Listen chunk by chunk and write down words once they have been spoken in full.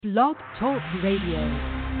Blog Talk Radio.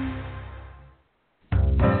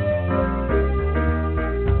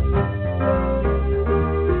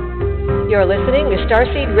 You're listening to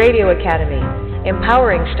Starseed Radio Academy,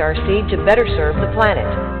 empowering Starseed to better serve the planet.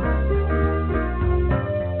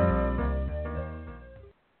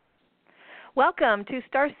 Welcome to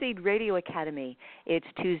Starseed Radio Academy. It's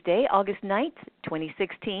Tuesday, August 9th,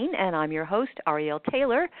 2016, and I'm your host, Ariel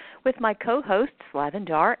Taylor, with my co-hosts,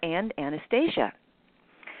 Lavendar and Anastasia.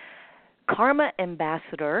 Karma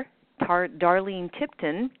Ambassador Darlene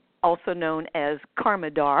Tipton, also known as Karma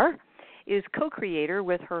Dar, is co-creator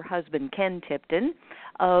with her husband Ken Tipton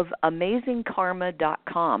of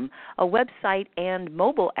AmazingKarma.com, a website and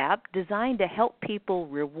mobile app designed to help people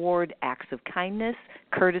reward acts of kindness,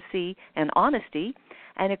 courtesy, and honesty,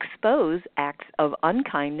 and expose acts of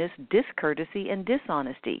unkindness, discourtesy, and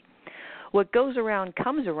dishonesty. What goes around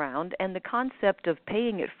comes around, and the concept of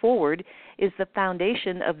paying it forward is the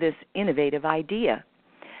foundation of this innovative idea.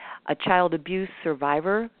 A child abuse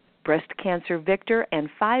survivor, breast cancer victor, and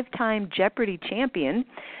 5-time Jeopardy champion,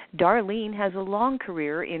 Darlene has a long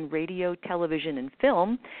career in radio, television, and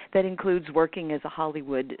film that includes working as a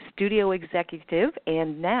Hollywood studio executive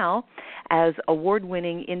and now as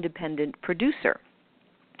award-winning independent producer.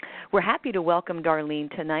 We're happy to welcome Darlene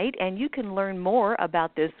tonight, and you can learn more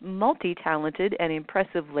about this multi-talented and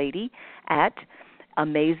impressive lady at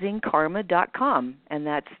AmazingKarma.com, and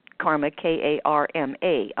that's Karma,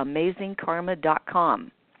 K-A-R-M-A,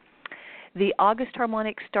 AmazingKarma.com. The August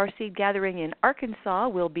Harmonic Starseed Gathering in Arkansas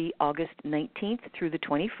will be August 19th through the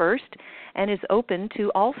 21st and is open to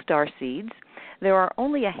all starseeds. There are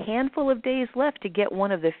only a handful of days left to get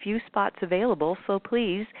one of the few spots available, so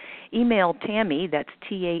please email Tammy, that's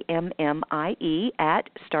T-A-M-M-I-E, at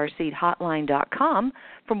starseedhotline.com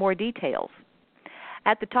for more details.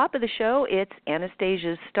 At the top of the show, it's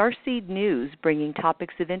Anastasia's Starseed News, bringing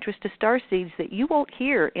topics of interest to starseeds that you won't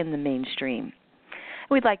hear in the mainstream.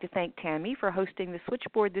 We'd like to thank Tammy for hosting the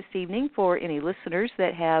switchboard this evening for any listeners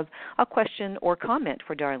that have a question or comment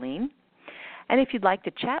for Darlene. And if you'd like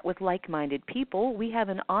to chat with like-minded people, we have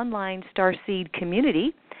an online Starseed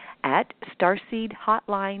community at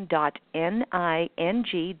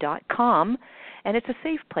starseedhotline.ning.com, and it's a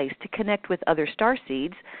safe place to connect with other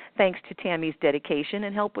starseeds thanks to Tammy's dedication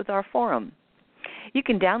and help with our forum. You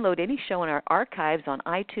can download any show in our archives on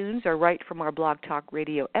iTunes or right from our Blog Talk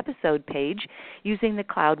Radio episode page using the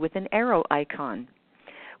cloud with an arrow icon.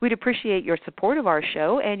 We'd appreciate your support of our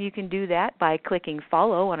show, and you can do that by clicking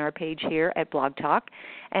follow on our page here at Blog Talk,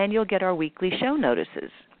 and you'll get our weekly show notices.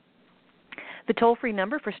 The toll-free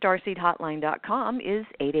number for StarseedHotline.com is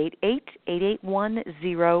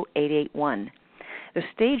 888-881-0881. The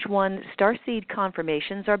Stage 1 Starseed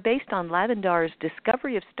confirmations are based on Lavendar's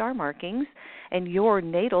discovery of star markings and your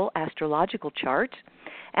natal astrological chart,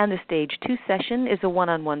 and the Stage 2 session is a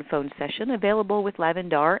one-on-one phone session available with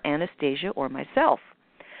Lavendar, Anastasia, or myself.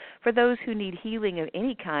 For those who need healing of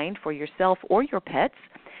any kind for yourself or your pets,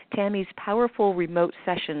 Tammy's powerful remote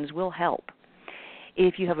sessions will help.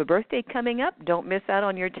 If you have a birthday coming up, don't miss out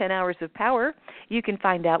on your 10 hours of power. You can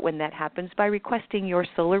find out when that happens by requesting your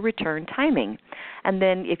solar return timing. And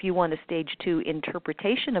then if you want a Stage 2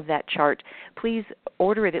 interpretation of that chart, please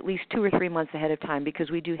order it at least 2 or 3 months ahead of time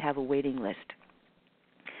because we do have a waiting list.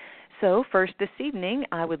 So first this evening,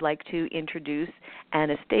 I would like to introduce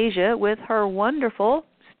Anastasia with her wonderful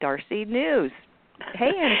Starseed News.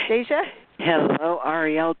 Hey, Anastasia. Hello,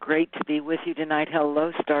 Ariel. Great to be with you tonight.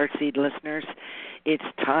 Hello, Starseed listeners. It's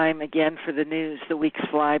time again for the news. The weeks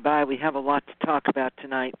fly by. We have a lot to talk about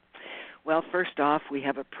tonight. Well, first off, we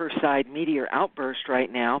have a Perseid meteor outburst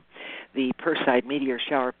right now. The Perseid meteor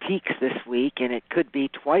shower peaks this week, and it could be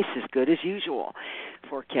twice as good as usual.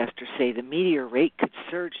 Forecasters say the meteor rate could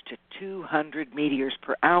surge to 200 meteors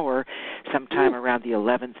per hour sometime around the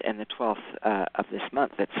 11th and the 12th of this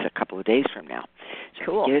month. That's a couple of days from now. So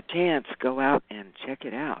cool. If you get a chance, go out and check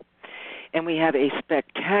it out. And we have a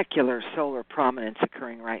spectacular solar prominence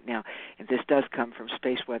occurring right now. And this does come from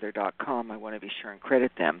spaceweather.com. I want to be sure and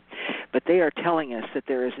credit them. But they are telling us that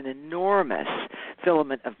there is an enormous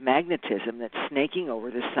filament of magnetism that's snaking over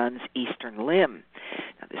the sun's eastern limb.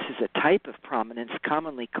 Now, this is a type of prominence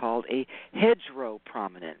commonly called a hedgerow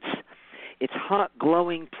prominence. It's hot,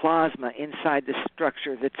 glowing plasma inside the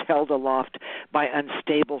structure that's held aloft by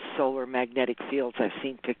unstable solar magnetic fields. I've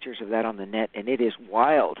seen pictures of that on the net, and it is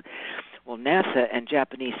wild. Well, NASA and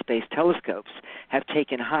Japanese space telescopes have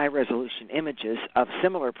taken high-resolution images of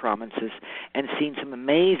similar prominences and seen some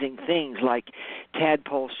amazing things like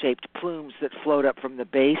tadpole-shaped plumes that float up from the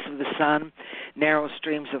base of the sun, narrow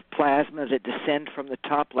streams of plasma that descend from the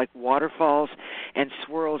top like waterfalls, and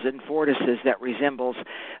swirls and vortices that resemble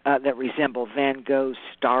Van Gogh's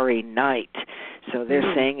Starry Night. So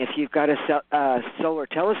they're saying if you've got a solar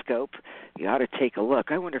telescope, you ought to take a look.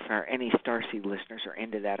 I wonder if any Starseed listeners are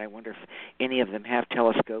into that. I wonder if any of them have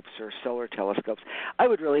telescopes or solar telescopes. I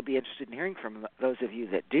would really be interested in hearing from those of you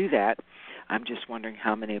that do that. I'm just wondering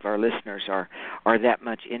how many of our listeners are that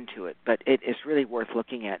much into it. But it is really worth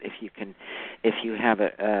looking at if you have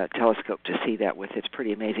a telescope to see that with. It's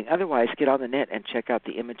pretty amazing. Otherwise, get on the net and check out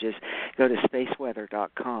the images. Go to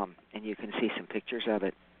spaceweather.com and you can see some pictures of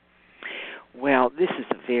it. Well, this is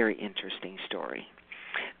a very interesting story.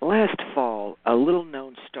 Last fall, a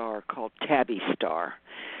little-known star called Tabby Star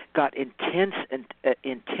got intense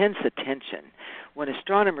attention when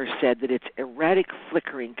astronomers said that its erratic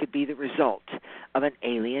flickering could be the result of an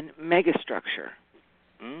alien megastructure.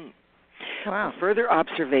 Wow. Further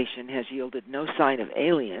observation has yielded no sign of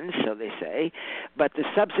aliens, so they say, but the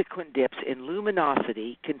subsequent dips in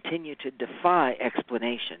luminosity continue to defy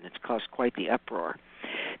explanation. It's caused quite the uproar.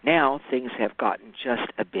 Now things have gotten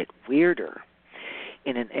just a bit weirder.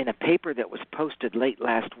 In a paper that was posted late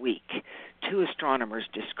last week, 2 astronomers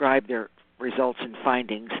described their results and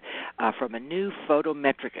findings from a new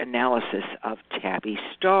photometric analysis of Tabby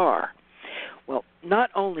Star. Well, not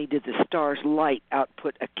only did the star's light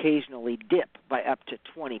output occasionally dip by up to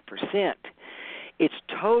 20%, its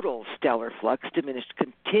total stellar flux diminished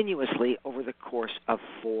continuously over the course of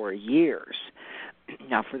 4 years.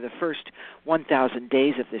 Now, for the first 1,000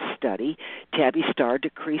 days of this study, Tabby Star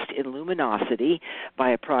decreased in luminosity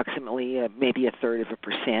by approximately maybe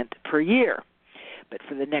 1/3% per year. But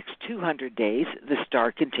for the next 200 days, the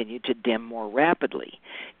star continued to dim more rapidly.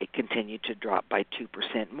 It continued to drop by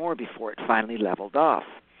 2% more before it finally leveled off.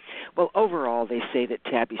 Well, overall, they say that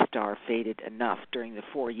Tabby Star faded enough during the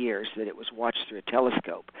 4 years that it was watched through a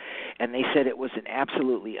telescope. And they said it was an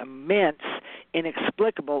absolutely immense,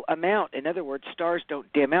 inexplicable amount. In other words, stars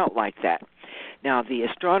don't dim out like that. Now, the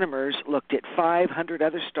astronomers looked at 500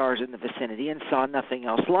 other stars in the vicinity and saw nothing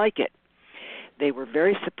else like it. They were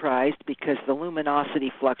very surprised because the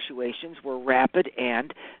luminosity fluctuations were rapid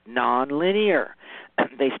and nonlinear.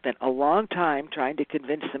 They spent a long time trying to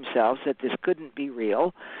convince themselves that this couldn't be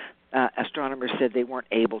real. Astronomers said they weren't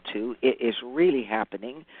able to. It is really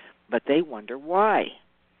happening, but they wonder why.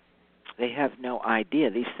 They have no idea.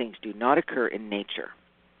 These things do not occur in nature.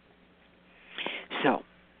 So,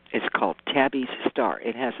 it's called Tabby's Star.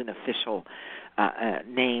 It has an official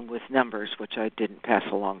name with numbers, which I didn't pass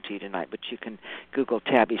along to you tonight, but you can Google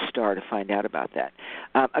Tabby Star to find out about that.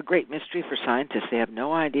 A great mystery for scientists. They have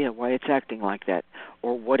no idea why it's acting like that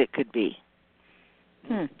or what it could be.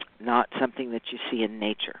 Not something that you see in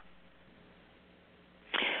nature.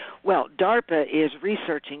 Well, DARPA is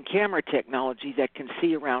researching camera technology that can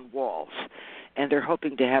see around walls, and they're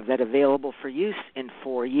hoping to have that available for use in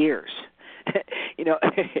 4 years. You know,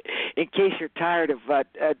 in case you're tired of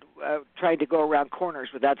trying to go around corners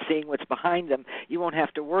without seeing what's behind them, you won't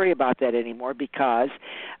have to worry about that anymore because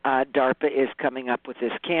DARPA is coming up with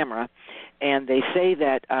this camera, and they say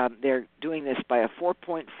that they're doing this by a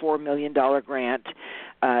 $4.4 million grant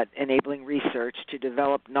enabling research to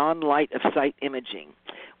develop non-light-of-sight imaging,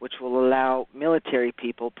 which will allow military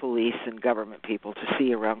people, police, and government people to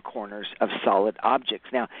see around corners of solid objects.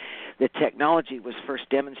 Now, the technology was first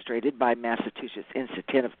demonstrated by Massachusetts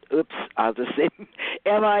Institute of,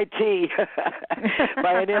 MIT,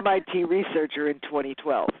 by an MIT researcher in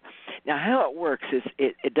 2012. Now, how it works is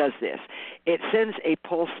it does this. It sends a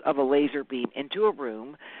pulse of a laser beam into a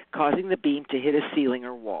room, causing the beam to hit a ceiling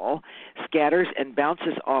or wall, scatters and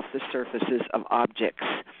bounces off the surfaces of objects.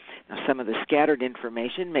 Now, some of the scattered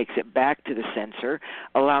information makes it back to the sensor,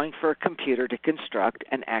 allowing for a computer to construct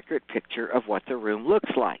an accurate picture of what the room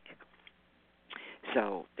looks like.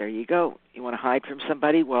 So there you go. You want to hide from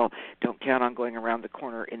somebody? Well, don't count on going around the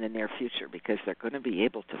corner in the near future because they're going to be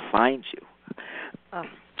able to find you.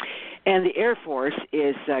 And the Air Force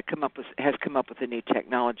has come up with a new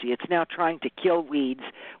technology. It's now trying to kill weeds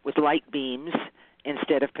with light beams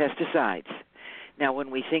instead of pesticides. Now,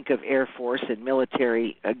 when we think of Air Force and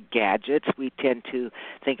military gadgets, we tend to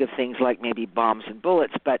think of things like maybe bombs and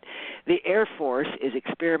bullets, but the Air Force is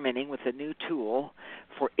experimenting with a new tool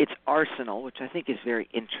for its arsenal, which I think is very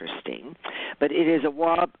interesting. But it is a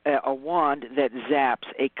wand that zaps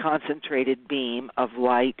a concentrated beam of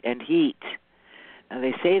light and heat. Now,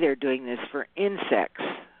 they say they're doing this for insects,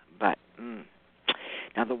 but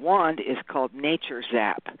Now, the wand is called Nature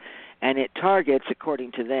Zap, and it targets,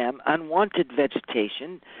 according to them, unwanted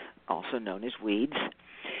vegetation, also known as weeds.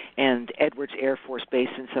 And Edwards Air Force Base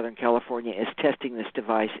in Southern California is testing this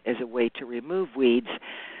device as a way to remove weeds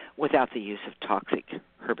without the use of toxic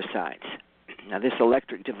herbicides. Now, this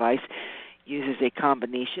electric device uses a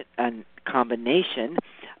combination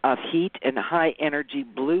of heat and high-energy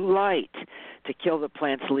blue light to kill the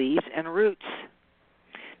plant's leaves and roots.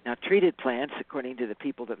 Now, treated plants, according to the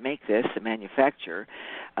people that make this, the manufacturer,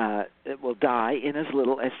 it will die in as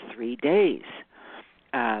little as 3 days.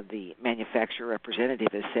 The manufacturer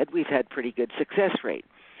representative has said, we've had pretty good success rate.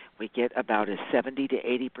 We get about a 70 to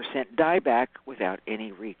 80% dieback without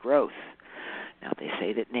any regrowth. Now, they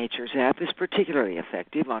say that Nature Zap is particularly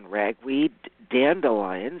effective on ragweed,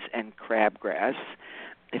 dandelions, and crabgrass.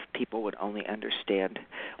 If people would only understand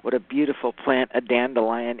what a beautiful plant a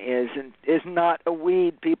dandelion is, and is not a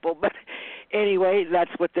weed, people. But anyway,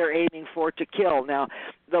 that's what they're aiming for to kill. Now,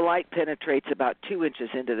 the light penetrates about 2 inches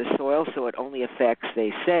into the soil, so it only affects,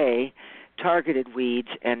 they say, targeted weeds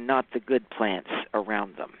and not the good plants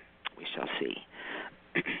around them. We shall see.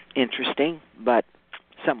 Interesting, but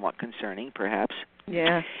somewhat concerning, perhaps.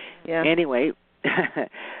 Yeah. Anyway,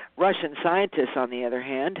 Russian scientists, on the other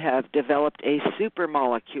hand, have developed a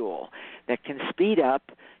supermolecule that can speed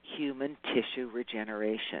up human tissue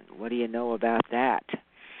regeneration. What do you know about that?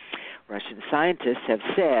 Russian scientists have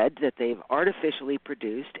said that they've artificially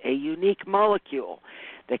produced a unique molecule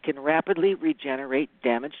that can rapidly regenerate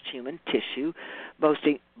damaged human tissue,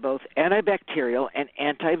 boasting both antibacterial and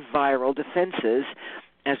antiviral defenses,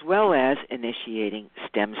 as well as initiating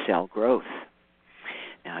stem cell growth.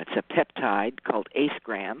 Now, it's a peptide called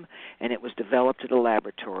AceGram, and it was developed at a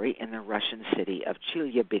laboratory in the Russian city of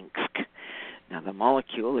Chelyabinsk. Now, the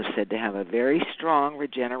molecule is said to have a very strong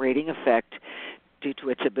regenerating effect due to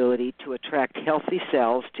its ability to attract healthy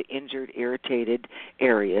cells to injured, irritated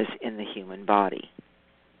areas in the human body.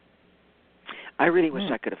 I really wish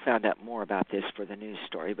I could have found out more about this for the news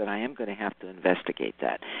story, but I am going to have to investigate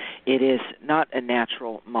that. It is not a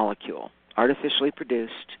natural molecule, artificially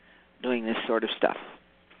produced, doing this sort of stuff.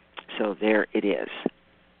 So there it is.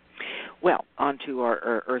 Well, on to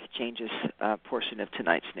our Earth Changes portion of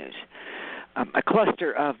tonight's news. A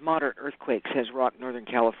cluster of moderate earthquakes has rocked Northern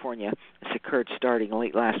California. This occurred starting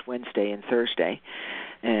late last Wednesday and Thursday.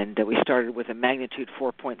 And we started with a magnitude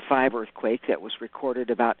 4.5 earthquake that was recorded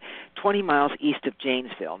about 20 miles east of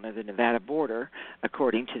Janesville, near the Nevada border,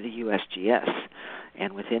 according to the USGS.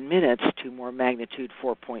 And within minutes, 2 more magnitude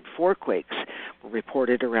 4.4 quakes were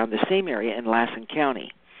reported around the same area in Lassen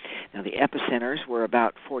County. Now, the epicenters were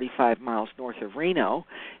about 45 miles north of Reno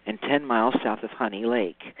and 10 miles south of Honey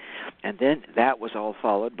Lake. And then that was all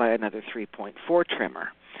followed by another 3.4 tremor.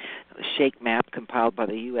 The shake map compiled by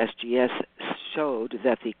the USGS showed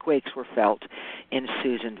that the quakes were felt in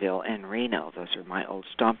Susanville and Reno. Those are my old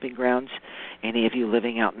stomping grounds. Any of you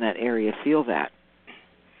living out in that area feel that.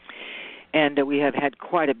 And we have had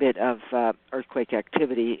quite a bit of earthquake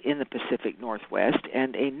activity in the Pacific Northwest,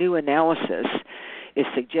 and a new analysis is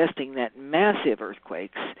suggesting that massive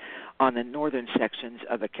earthquakes on the northern sections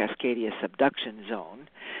of the Cascadia subduction zone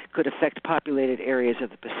could affect populated areas of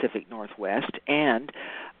the Pacific Northwest and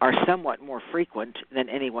are somewhat more frequent than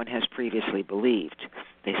anyone has previously believed.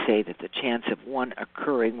 They say that the chance of one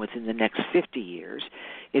occurring within the next 50 years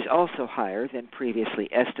is also higher than previously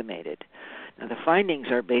estimated. Now, the findings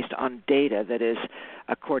are based on data that is,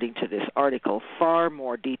 according to this article, far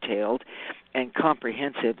more detailed and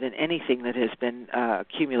comprehensive than anything that has been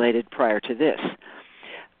accumulated prior to this.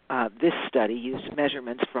 This study used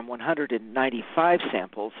measurements from 195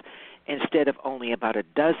 samples instead of only about a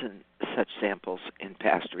dozen such samples in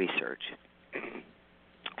past research.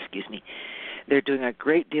 Excuse me. They're doing a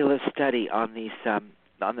great deal of study on these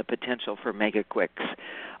on the potential for megaquakes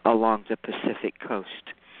along the Pacific coast.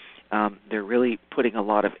 They're really putting a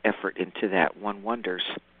lot of effort into that. One wonders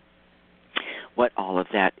what all of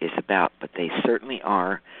that is about, but they certainly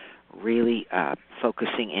are really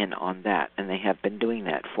focusing in on that, and they have been doing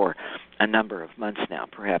that for a number of months now,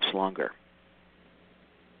 perhaps longer.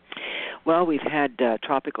 Well, we've had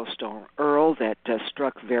Tropical Storm Earl that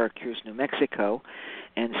struck Veracruz, New Mexico,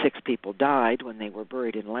 and 6 people died when they were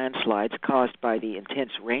buried in landslides caused by the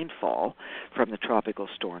intense rainfall from the Tropical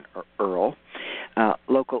Storm Earl.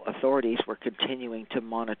 Local authorities were continuing to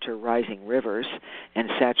monitor rising rivers and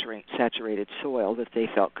saturated soil that they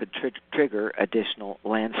felt could trigger additional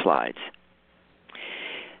landslides.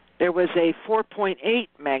 There was a 4.8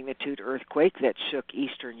 magnitude earthquake that shook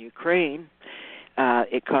eastern Ukraine.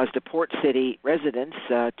 It caused a port city residents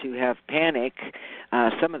to have panic.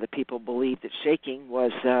 Some of the people believe that shaking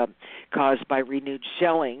was caused by renewed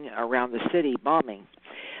shelling around the city, bombing.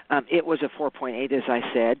 It was a 4.8, as I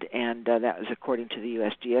said, and that was according to the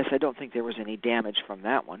USGS. I don't think there was any damage from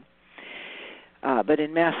that one. But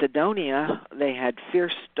in Macedonia, they had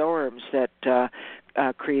fierce storms that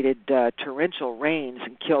created torrential rains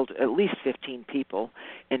and killed at least 15 people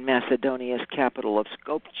in Macedonia's capital of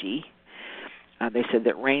Skopje. They said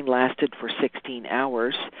that rain lasted for 16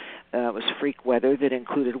 hours. It was freak weather that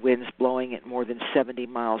included winds blowing at more than 70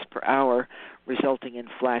 miles per hour, resulting in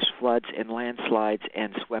flash floods and landslides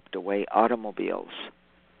and swept away automobiles.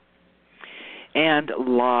 And a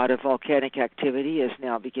lot of volcanic activity is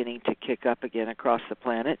now beginning to kick up again across the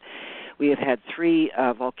planet. We have had 3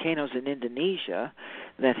 volcanoes in Indonesia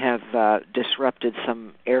that have disrupted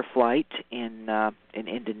some air flight in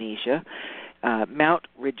Indonesia. Mount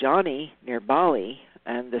Rinjani near Bali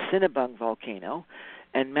and the Sinabung volcano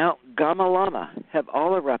and Mount Gamalama have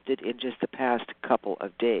all erupted in just the past couple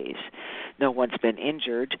of days. No one's been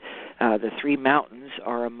injured. The 3 mountains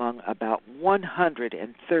are among about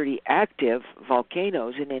 130 active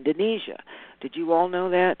volcanoes in Indonesia. Did you all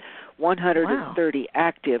know that? 130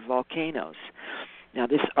 active volcanoes. Now,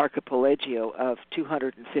 this archipelago of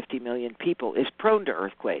 250 million people is prone to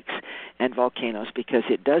earthquakes and volcanoes because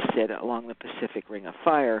it does sit along the Pacific Ring of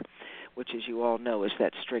Fire, which, as you all know, is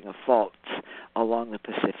that string of faults along the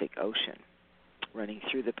Pacific Ocean, running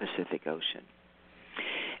through the Pacific Ocean.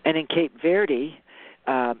 And in Cape Verde,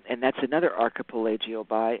 and that's another archipelago,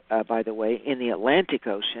 by the way, in the Atlantic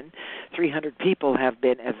Ocean, 300 people have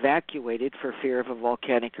been evacuated for fear of a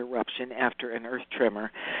volcanic eruption after an earth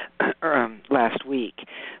tremor last week.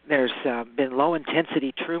 There's been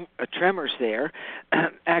low-intensity tremors there.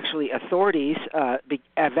 Actually, authorities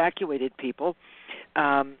evacuated people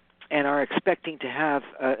and are expecting to have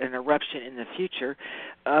an eruption in the future,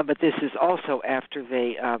 but this is also after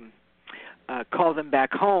they called them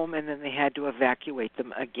back home, and then they had to evacuate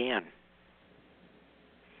them again.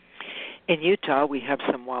 In Utah, we have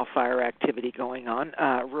some wildfire activity going on.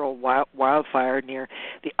 Rural wildfire near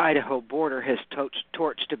the Idaho border has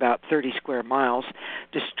torched about 30 square miles,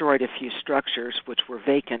 destroyed a few structures which were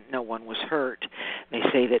vacant. No one was hurt. They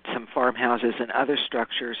say that some farmhouses and other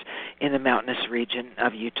structures in the mountainous region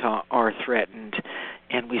of Utah are threatened.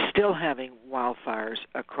 And we're still having wildfires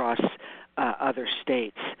across other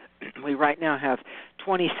states. We right now have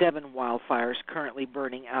 27 wildfires currently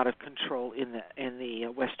burning out of control in the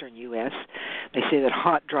western U.S. They say that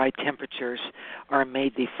hot, dry temperatures have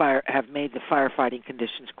made the firefighting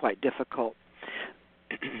conditions quite difficult.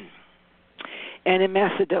 And in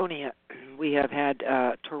Macedonia, we have had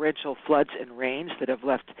torrential floods and rains that have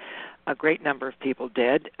left a great number of people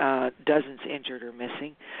dead, dozens injured or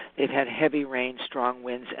missing. They've had heavy rain, strong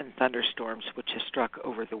winds, and thunderstorms, which have struck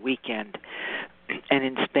over the weekend. And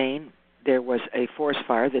in Spain, there was a forest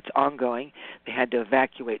fire that's ongoing. They had to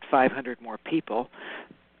evacuate 500 more people.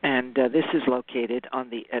 And this is located on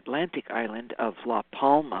the Atlantic island of La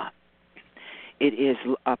Palma. It is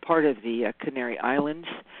a part of the Canary Islands.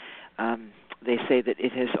 They say that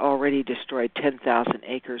it has already destroyed 10,000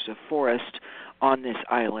 acres of forest on this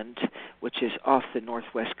island, which is off the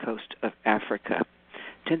northwest coast of Africa.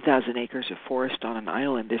 10,000 acres of forest on an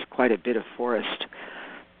island is quite a bit of forest.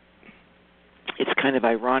 It's kind of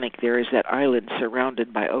ironic. There is that island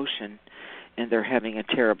surrounded by ocean, and they're having a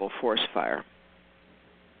terrible forest fire.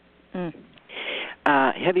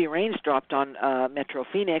 Heavy rains dropped on Metro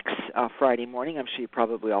Phoenix Friday morning. I'm sure you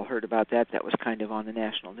probably all heard about that. That was kind of on the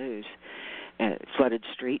national news. And it flooded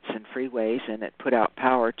streets and freeways, and it put out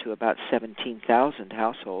power to about 17,000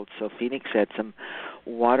 households. So Phoenix had some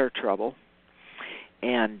water trouble.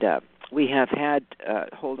 And we have had,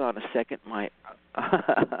 hold on a second, my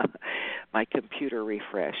computer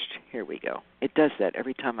refreshed. Here we go. It does that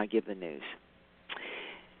every time I give the news.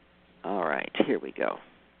 All right, here we go.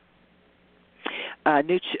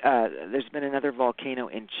 There's been another volcano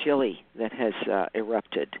in Chile that has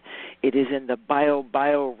erupted. It is in the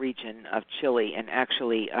Bio region of Chile, and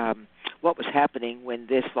actually what was happening when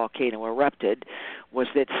this volcano erupted was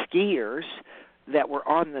that skiers that were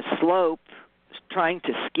on the slope trying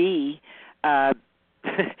to ski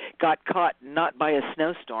got caught not by a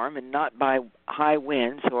snowstorm and not by high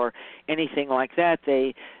winds or anything like that.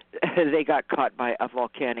 They got caught by a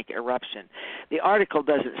volcanic eruption. The article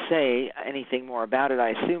doesn't say anything more about it. I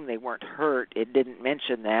assume they weren't hurt. It didn't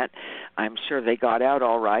mention that. I'm sure they got out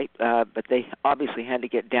all right, but they obviously had to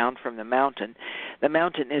get down from the mountain. The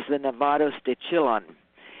mountain is the Nevados de Chillán,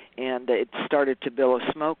 and it started to billow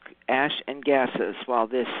smoke, ash, and gases while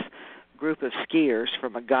this group of skiers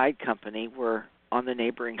from a guide company were on the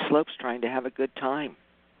neighboring slopes trying to have a good time.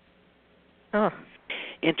 Oh.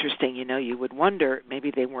 Interesting, you would wonder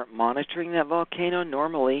maybe they weren't monitoring that volcano.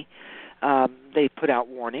 Normally, they put out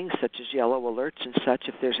warnings such as yellow alerts and such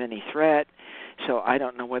if there's any threat. So I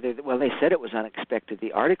don't know whether, they said it was unexpected.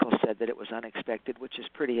 The article said that it was unexpected, which is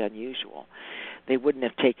pretty unusual. They wouldn't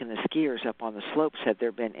have taken the skiers up on the slopes had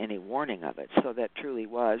there been any warning of it. So that truly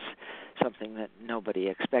was something that nobody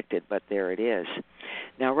expected, but there it is.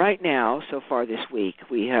 Now, right now, so far this week,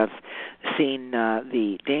 we have seen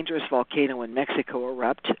the dangerous volcano in Mexico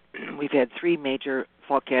erupt. We've had 3 major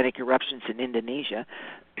volcanic eruptions in Indonesia,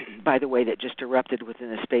 by the way, that just erupted within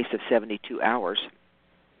the space of 72 hours.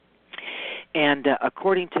 And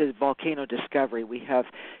according to Volcano Discovery, we have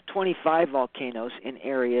 25 volcanoes in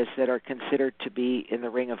areas that are considered to be in the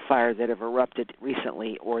ring of fire that have erupted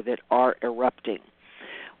recently or that are erupting.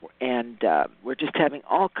 And we're just having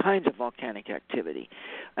all kinds of volcanic activity.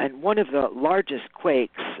 And one of the largest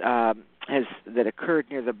quakes that occurred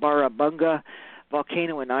near the Barabunga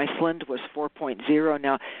volcano in Iceland was 4.0.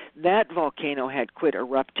 Now, that volcano had quit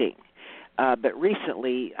erupting, but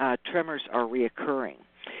recently tremors are reoccurring.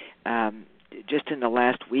 Just in the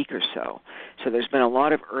last week or so. So there's been a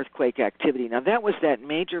lot of earthquake activity. Now, that was that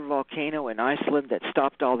major volcano in Iceland that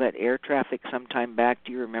stopped all that air traffic sometime back.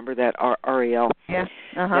 Do you remember that, Ariel? Yeah.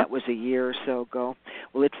 Uh-huh. That was a year or so ago.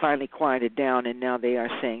 Well, it finally quieted down, and now they are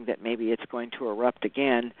saying that maybe it's going to erupt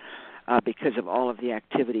again because of all of the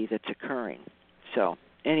activity that's occurring. So,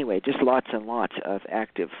 anyway, just lots and lots of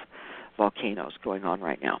active volcanoes going on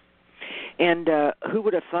right now. And who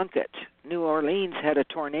would have thunk it? New Orleans had a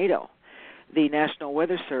tornado. The National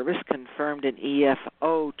Weather Service confirmed an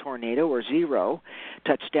EFO tornado, or zero,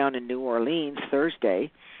 touched down in New Orleans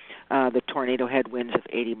Thursday. The tornado had winds of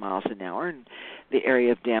 80 miles an hour, and the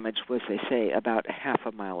area of damage was, they say, about half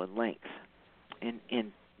a mile in length.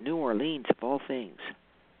 In New Orleans, of all things.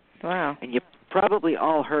 Wow. And you probably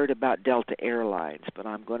all heard about Delta Airlines, but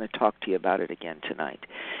I'm going to talk to you about it again tonight,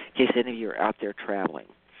 in case any of you are out there traveling.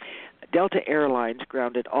 Delta Airlines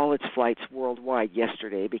grounded all its flights worldwide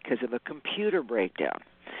yesterday because of a computer breakdown.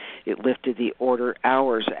 It lifted the order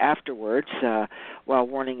hours afterwards while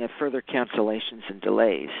warning of further cancellations and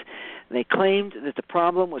delays. They claimed that the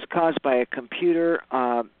problem was caused by a computer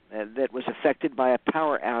that was affected by a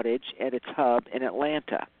power outage at its hub in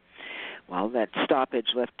Atlanta. Well, that stoppage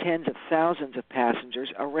left tens of thousands of passengers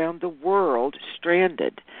around the world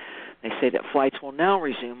stranded. They say that flights will now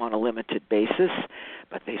resume on a limited basis,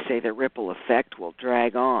 but they say the ripple effect will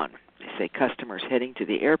drag on. They say customers heading to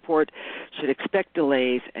the airport should expect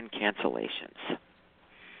delays and cancellations.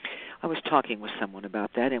 I was talking with someone about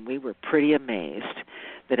that, and we were pretty amazed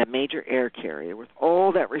that a major air carrier with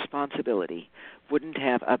all that responsibility wouldn't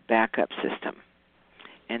have a backup system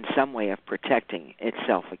and some way of protecting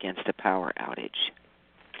itself against a power outage.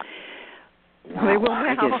 Wow, they will now.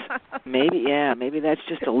 I guess maybe that's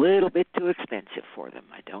just a little bit too expensive for them.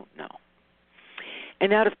 I don't know.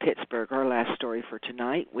 And out of Pittsburgh, our last story for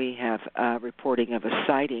tonight, we have a reporting of a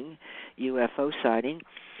sighting, UFO sighting.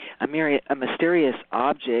 A mysterious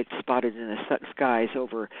object spotted in the skies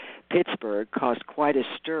over Pittsburgh caused quite a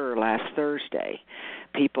stir last Thursday.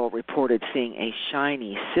 People reported seeing a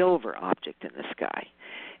shiny silver object in the sky.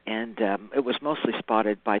 And it was mostly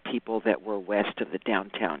spotted by people that were west of the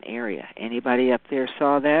downtown area. Anybody up there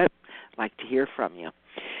saw that? I'd like to hear from you.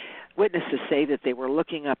 Witnesses say that they were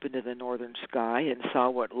looking up into the northern sky and saw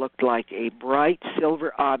what looked like a bright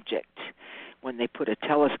silver object. When they put a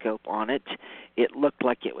telescope on it, it looked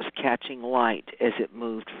like it was catching light as it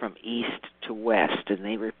moved from east to west. And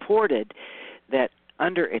they reported that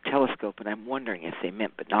under a telescope, and I'm wondering if they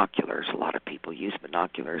meant binoculars. A lot of people use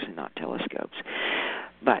binoculars and not telescopes.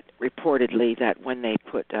 But reportedly that when they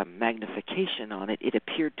put magnification on it, it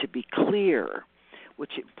appeared to be clear,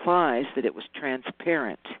 which implies that it was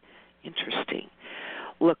transparent. Interesting.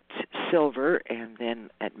 Looked silver, and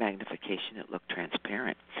then at magnification it looked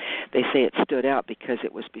transparent. They say it stood out because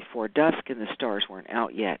it was before dusk and the stars weren't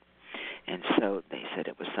out yet. And so they said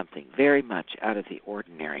it was something very much out of the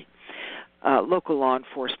ordinary. Local law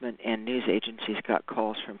enforcement and news agencies got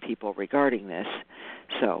calls from people regarding this.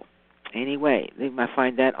 So anyway, they might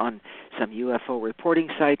find that on some UFO reporting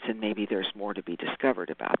sites, and maybe there's more to be discovered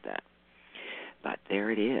about that. But there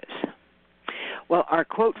it is. Well, our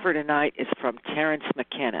quote for tonight is from Terence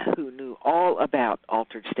McKenna, who knew all about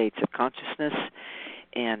altered states of consciousness,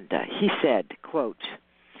 and he said, quote,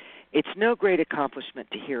 "It's no great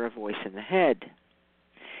accomplishment to hear a voice in the head.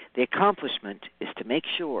 The accomplishment is to make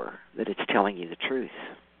sure that it's telling you the truth."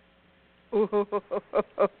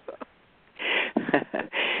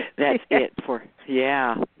 That's it for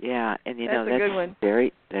yeah, and that's a good one.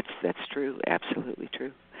 That's true, absolutely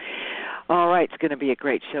true. All right, it's going to be a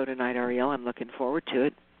great show tonight, Ariel. I'm looking forward to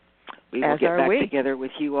it. We will get back together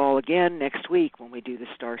with you all again next week when we do the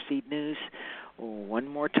Starseed News one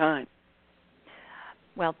more time.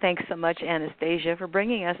 Well, thanks so much, Anastasia, for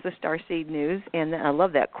bringing us the Starseed News, and I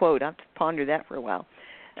love that quote. I'll have to ponder that for a while.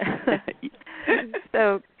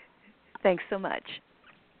 So, thanks so much.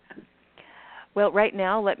 Well, right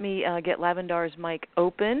now, let me get Lavendar's mic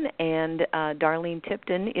open, and Darlene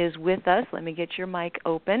Tipton is with us. Let me get your mic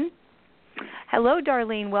open. Hello,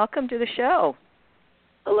 Darlene. Welcome to the show.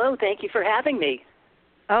 Hello. Thank you for having me.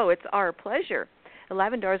 Oh, it's our pleasure.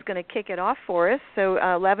 Lavendar is going to kick it off for us. So,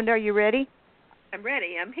 Lavendar, you ready? I'm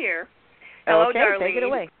ready. I'm here. Hello, okay, Darlene. Take it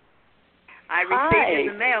away. I received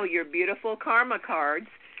in the mail your beautiful karma cards,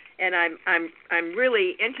 and I'm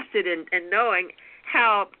really interested in knowing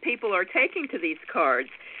how people are taking to these cards.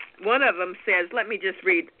 One of them says, let me just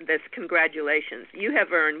read this. Congratulations. You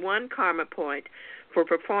have earned 1 karma point for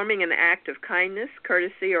performing an act of kindness,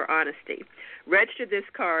 courtesy, or honesty. Register this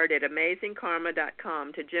card at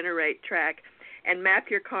amazingkarma.com to generate, track, and map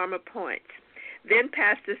your karma points. Then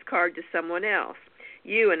pass this card to someone else.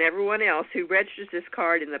 You and everyone else who registers this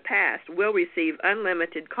card in the past will receive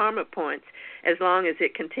unlimited karma points as long as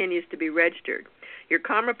it continues to be registered. Your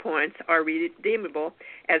karma points are redeemable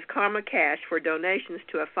as karma cash for donations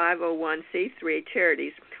to a 501c3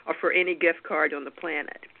 charities or for any gift card on the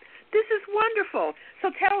planet. This is wonderful. So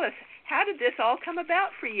tell us, how did this all come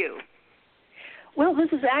about for you? Well, this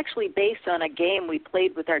is actually based on a game we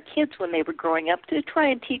played with our kids when they were growing up to try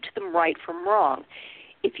and teach them right from wrong.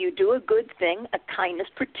 If you do a good thing, a kindness,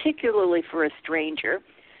 particularly for a stranger,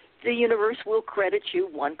 the universe will credit you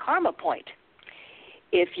 1 karma point.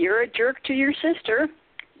 If you're a jerk to your sister,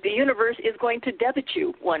 the universe is going to debit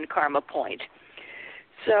you 1 karma point.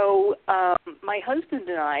 So my husband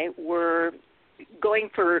and I were going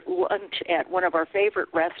for lunch at one of our favorite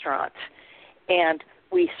restaurants, and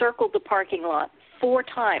we circled the parking lot 4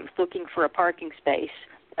 times looking for a parking space.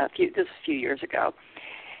 This was a few years ago.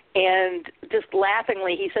 And just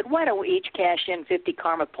laughingly, he said, why don't we each cash in 50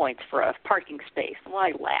 karma points for a parking space? Well,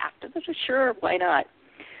 I laughed. I said, sure, why not?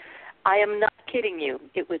 I am not kidding you.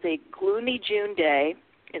 It was a gloomy June day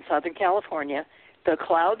in Southern California. The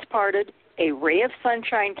clouds parted, a ray of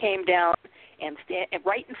sunshine came down, and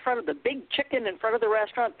right in front of the big chicken in front of the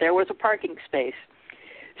restaurant, there was a parking space.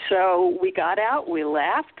 So we got out, we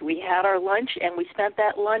laughed, we had our lunch, and we spent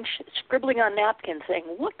that lunch scribbling on napkins saying,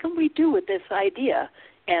 what can we do with this idea?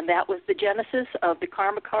 And that was the genesis of the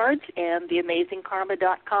karma cards and the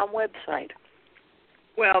amazingkarma.com website.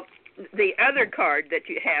 Well, the other card that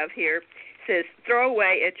you have here says, throw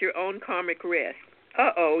away at your own karmic risk.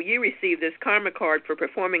 Uh-oh, you received this karma card for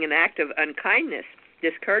performing an act of unkindness,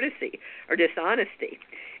 discourtesy, or dishonesty.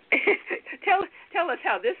 Tell us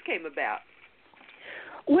how this came about.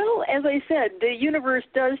 Well, as I said, the universe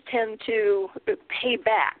does tend to pay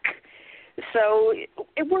back. So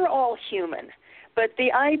we're all human. But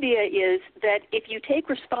the idea is that if you take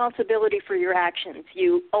responsibility for your actions,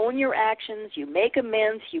 you own your actions, you make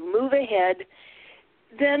amends, you move ahead,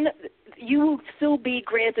 then you will still be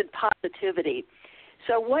granted positivity.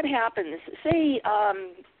 So what happens, say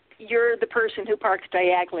you're the person who parks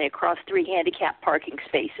diagonally across 3 handicapped parking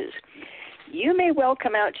spaces. You may well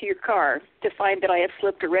come out to your car to find that I have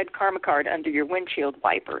slipped a red karma card under your windshield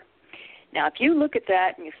wiper. Now, if you look at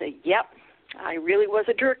that and you say, yep, I really was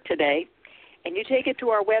a jerk today, and you take it to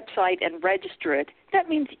our website and register it, that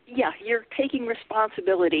means, yeah, you're taking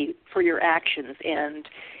responsibility for your actions. And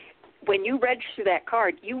when you register that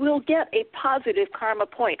card, you will get a positive karma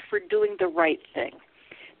point for doing the right thing.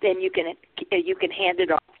 Then you can hand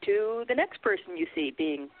it off to the next person you see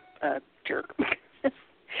being a jerk.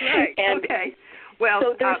 Right. And okay. Well,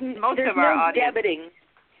 so there's most of our audience.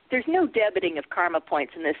 There's no debiting of karma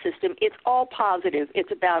points in this system. It's all positive.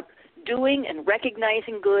 It's about doing and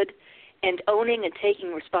recognizing good and owning and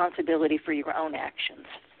taking responsibility for your own actions.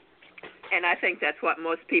 And I think that's what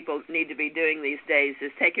most people need to be doing these days,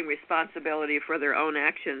 is taking responsibility for their own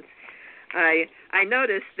actions. I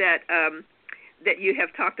noticed that that you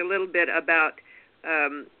have talked a little bit about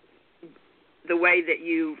the way that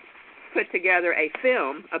you put together a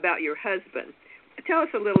film about your husband. Tell us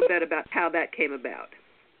a little bit about how that came about.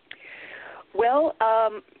 Well,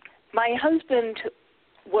 my husband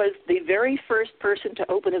was the very first person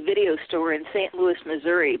to open a video store in St. Louis,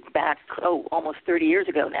 Missouri back, almost 30 years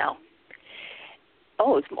ago now.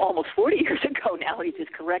 it's almost 40 years ago now. He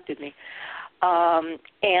just corrected me.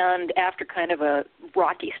 And after kind of a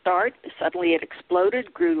rocky start, suddenly it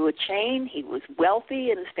exploded, grew to a chain. He was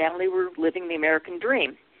wealthy, and his family were living the American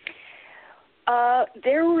dream.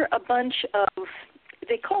 There were a bunch of,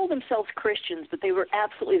 they called themselves Christians, but they were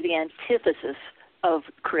absolutely the antithesis of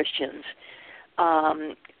Christians,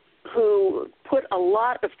 who put a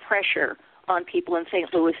lot of pressure on people in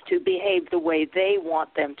St. Louis to behave the way they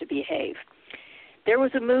want them to behave. There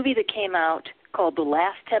was a movie that came out called The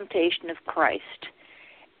Last Temptation of Christ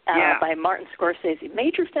by Martin Scorsese.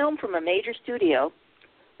 Major film from a major studio.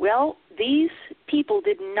 Well, these people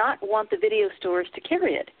did not want the video stores to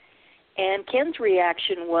carry it. And Ken's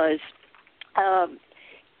reaction was,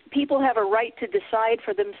 people have a right to decide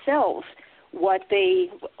for themselves what they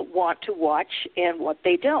want to watch and what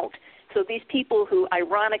they don't. So these people who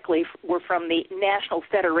ironically were from the National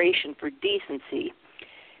Federation for Decency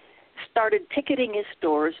started picketing his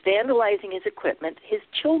stores, vandalizing his equipment. His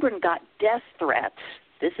children got death threats.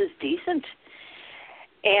 This is decent.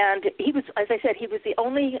 And he was, as I said, he was the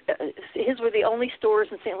only, his were the only stores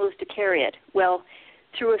in St. Louis to carry it. Well,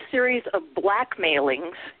 through a series of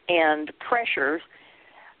blackmailings and pressures,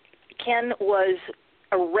 Ken was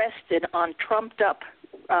arrested on trumped-up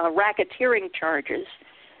racketeering charges.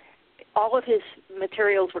 All of his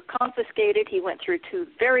materials were confiscated. He went through 2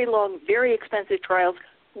 very long, very expensive trials,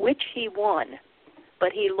 which he won.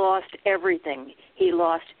 But he lost everything. He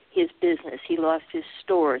lost his business. He lost his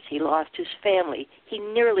stores. He lost his family. He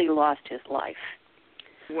nearly lost his life.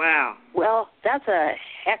 Wow. Well, that's a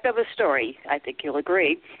heck of a story, I think you'll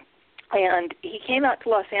agree. And he came out to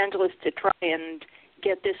Los Angeles to try and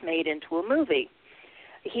get this made into a movie.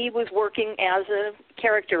 He was working as a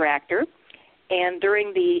character actor, and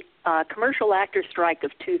during the commercial actor strike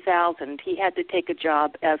of 2000, he had to take a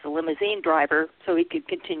job as a limousine driver so he could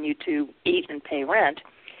continue to eat and pay rent.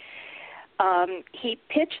 He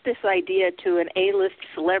pitched this idea to an A-list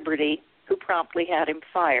celebrity who promptly had him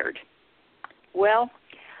fired. Well,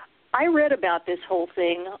 I read about this whole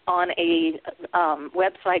thing on a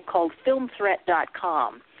website called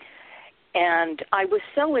filmthreat.com, and I was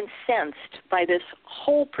so incensed by this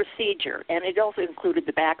whole procedure, and it also included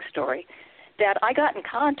the backstory, that I got in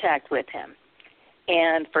contact with him.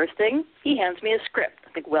 And first thing, he hands me a script.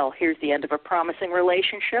 I think, well, here's the end of a promising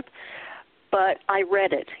relationship. But I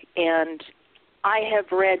read it, and I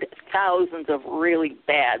have read thousands of really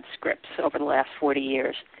bad scripts over the last 40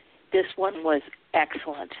 years. This one was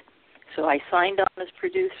excellent. So I signed on as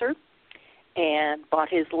producer and bought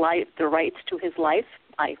the rights to his life.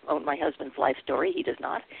 I own my husband's life story. He does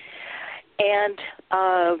not. And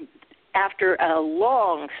after a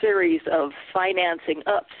long series of financing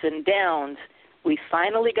ups and downs, we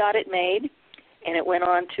finally got it made, and it went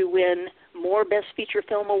on to win more Best Feature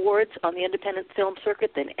Film awards on the independent film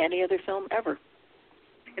circuit than any other film ever.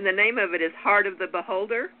 And the name of it is Heart of the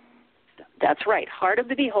Beholder? That's right, Heart of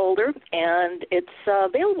the Beholder, and it's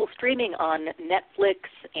available streaming on Netflix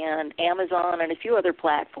and Amazon and a few other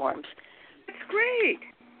platforms. That's great.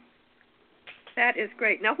 That is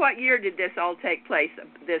great. Now, what year did this all take place,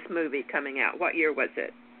 this movie coming out? What year was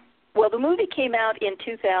it? Well, the movie came out in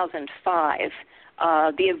 2005.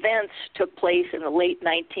 The events took place in the late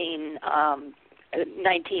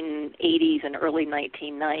 1980s and early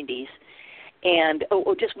 1990s. And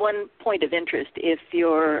just one point of interest, if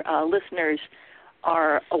your listeners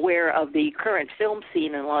are aware of the current film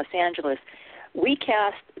scene in Los Angeles, we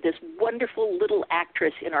cast this wonderful little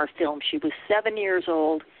actress in our film. She was 7 years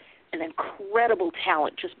old, an incredible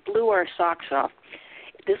talent, just blew our socks off.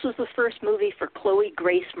 This was the first movie for Chloe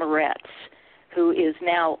Grace Moretz, who is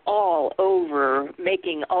now all over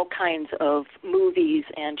making all kinds of movies,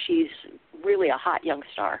 and she's really a hot young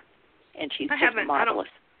star, and she's just marvelous.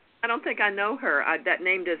 I don't think I know her. That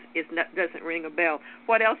name doesn't ring a bell.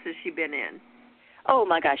 What else has she been in? Oh,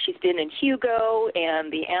 my gosh. She's been in Hugo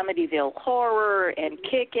and the Amityville Horror and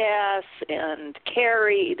Kick-Ass and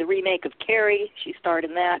Carrie, the remake of Carrie. She starred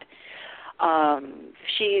in that.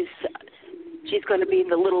 She's going to be in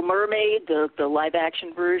The Little Mermaid, the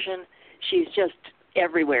live-action version. She's just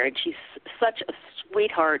everywhere, and she's such a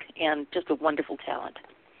sweetheart and just a wonderful talent.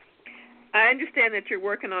 I understand that you're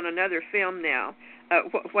working on another film now.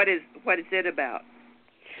 What is it about?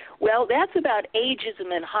 Well, that's about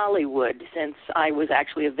ageism in Hollywood, since I was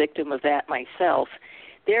actually a victim of that myself.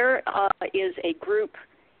 There is a group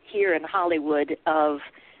here in Hollywood of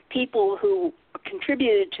people who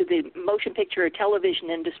contributed to the motion picture or television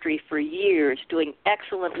industry for years, doing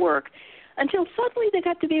excellent work, until suddenly they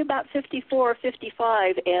got to be about 54 or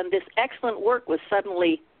 55, and this excellent work was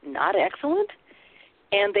suddenly not excellent.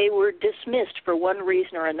 and they were dismissed for one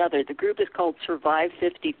reason or another. The group is called Survive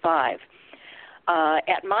 55.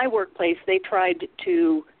 At my workplace, they tried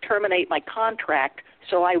to terminate my contract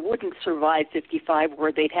so I wouldn't survive 55,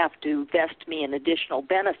 where they'd have to vest me in additional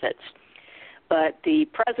benefits. But the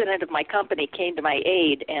president of my company came to my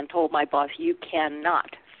aid and told my boss, you cannot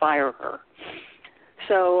fire her.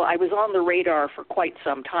 So I was on the radar for quite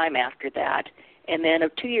some time after that. And then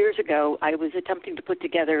 2 years ago, I was attempting to put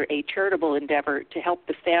together a charitable endeavor to help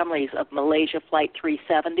the families of Malaysia Flight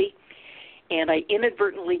 370. And I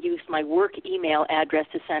inadvertently used my work email address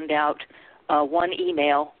to send out one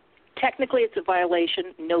email. Technically, it's a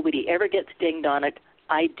violation. Nobody ever gets dinged on it.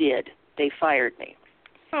 I did. They fired me.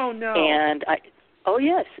 Oh, no. And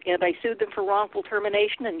I sued them for wrongful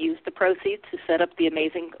termination and used the proceeds to set up the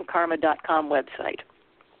amazingkarma.com website.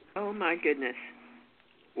 Oh, my goodness.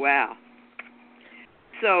 Wow.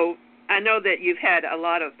 So I know that you've had a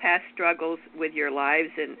lot of past struggles with your lives,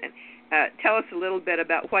 and tell us a little bit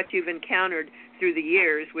about what you've encountered through the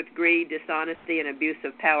years with greed, dishonesty, and abuse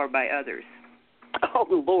of power by others. Oh,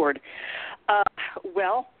 Lord.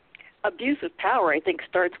 Well, abuse of power, I think,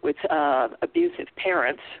 starts with abusive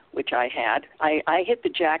parents, which I had. I hit the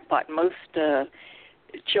jackpot. Most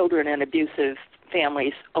children in abusive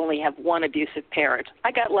families only have one abusive parent.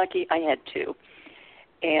 I got lucky. I had two.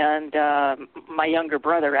 And my younger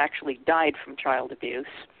brother actually died from child abuse.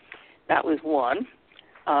 That was one.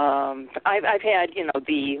 I've had,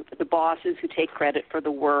 the bosses who take credit for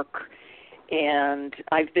the work, and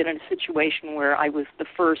I've been in a situation where I was the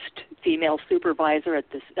first female supervisor at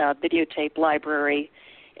this videotape library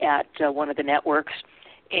at one of the networks.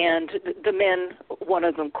 And the men, one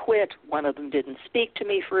of them quit, one of them didn't speak to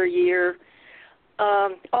me for a year.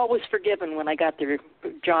 All was forgiven when I got their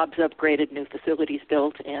jobs upgraded, new facilities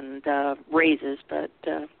built, and raises. But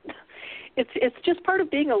it's just part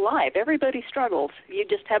of being alive. Everybody struggles. You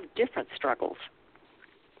just have different struggles.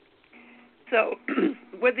 So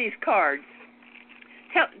with these cards,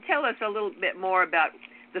 tell us a little bit more about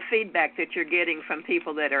the feedback that you're getting from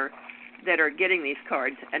people that are getting these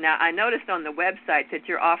cards. And now I noticed on the website that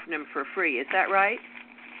you're offering them for free. Is that right?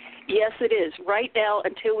 Yes, it is. Right now,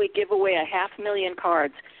 until we give away 500,000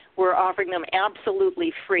 cards, we're offering them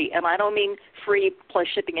absolutely free. And I don't mean free plus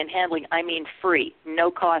shipping and handling. I mean free.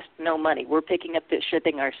 No cost, no money. We're picking up the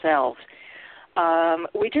shipping ourselves.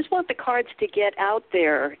 We just want the cards to get out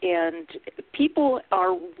there, and people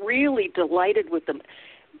are really delighted with them.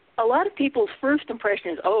 A lot of people's first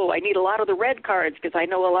impression is, I need a lot of the red cards because I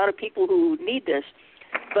know a lot of people who need this.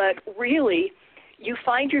 But really, you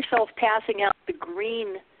find yourself passing out the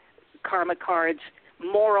green karma cards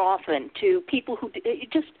more often to people who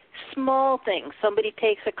just small things. Somebody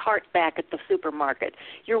takes a cart back at the supermarket.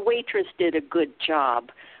 Your waitress did a good job.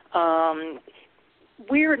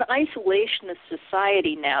 We're an isolationist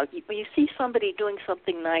society now. When you see somebody doing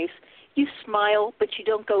something nice, you smile, but you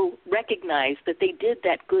don't go recognize that they did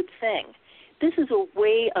that good thing. This is a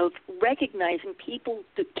way of recognizing people,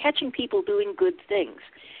 catching people doing good things.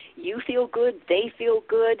 You feel good, they feel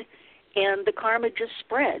good, and the karma just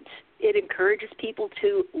spreads. It encourages people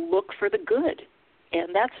to look for the good,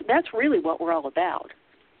 and that's really what we're all about.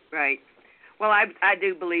 Right. Well, I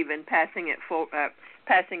do believe in passing it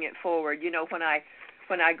forward. You know, when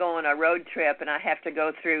I go on a road trip and I have to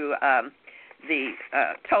go through the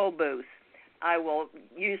toll booth, I will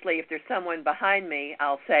usually, if there's someone behind me,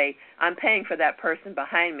 I'll say, I'm paying for that person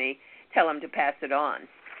behind me. Tell them to pass it on,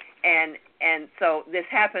 and so this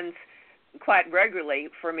happens quite regularly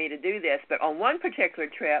for me to do this. But on one particular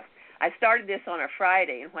trip, I started this on a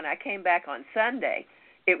Friday, and when I came back on Sunday,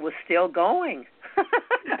 it was still going. Wow.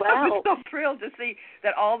 I was so thrilled to see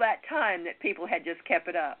that all that time that people had just kept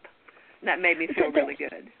it up. And that made me feel really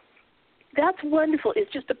good. That's wonderful.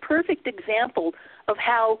 It's just a perfect example of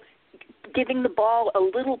how giving the ball a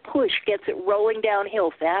little push gets it rolling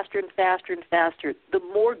downhill faster and faster and faster. The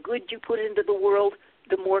more good you put into the world,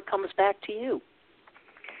 the more it comes back to you.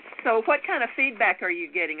 So what kind of feedback are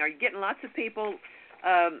you getting? Are you getting lots of people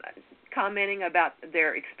commenting about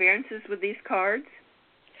their experiences with these cards?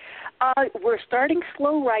 We're starting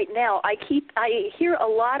slow right now. I hear a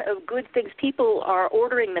lot of good things. People are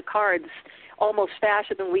ordering the cards almost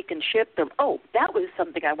faster than we can ship them. Oh, that was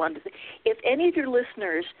something I wanted to say. If any of your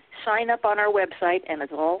listeners sign up on our website, and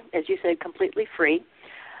it's all, as you said, completely free,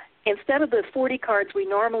 instead of the 40 cards we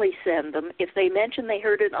normally send them, if they mention they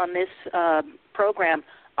heard it on this program,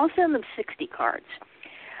 I'll send them 60 cards.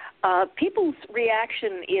 People's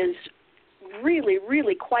reaction is really,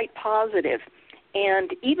 really quite positive.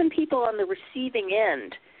 And even people on the receiving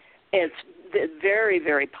end, it's very,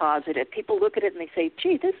 very positive. People look at it and they say,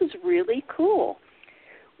 gee, this is really cool.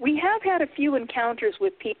 We have had a few encounters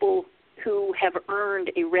with people who have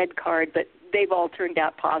earned a red card, but they've all turned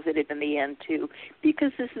out positive in the end, too,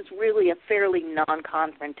 because this is really a fairly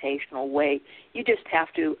non-confrontational way. You just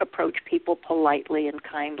have to approach people politely and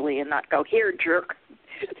kindly and not go, here, jerk.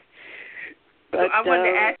 But, well, I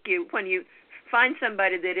wanted to ask you, when you find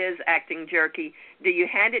somebody that is acting jerky, do you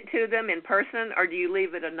hand it to them in person or do you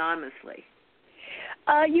leave it anonymously?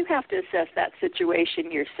 You have to assess that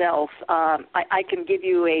situation yourself. I can give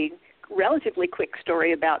you a relatively quick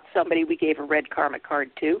story about somebody we gave a red karma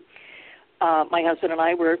card to. My husband and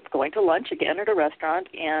I were going to lunch again at a restaurant,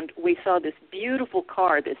 and we saw this beautiful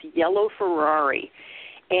car, this yellow Ferrari,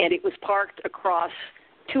 and it was parked across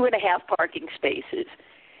 2.5 parking spaces.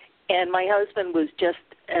 And my husband was just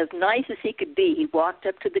as nice as he could be. He walked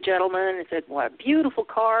up to the gentleman and said, what a beautiful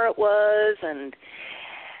car it was, and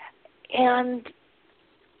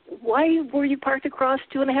why were you parked across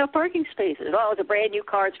 2.5 parking spaces? Oh, it's a brand new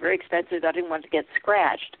car. It's very expensive. I didn't want it to get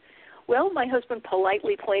scratched. Well, my husband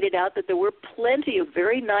politely pointed out that there were plenty of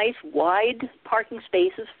very nice, wide parking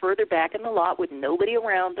spaces further back in the lot with nobody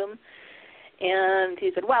around them. And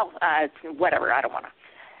he said, well, whatever, I don't want to.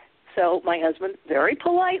 So my husband very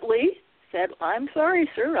politely said, I'm sorry,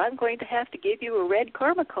 sir, I'm going to have to give you a red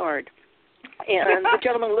karma card. And the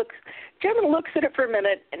gentleman looks at it for a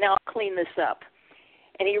minute, and now I'll clean this up.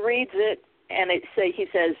 And he reads it, and he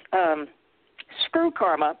says, screw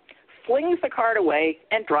karma, flings the card away,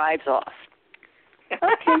 and drives off.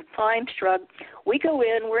 Okay, fine, shrug. We go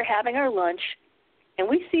in, we're having our lunch, and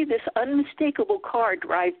we see this unmistakable car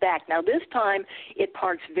drive back. Now, this time, it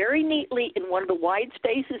parks very neatly in one of the wide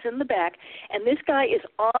spaces in the back, and this guy is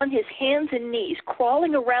on his hands and knees,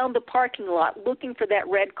 crawling around the parking lot looking for that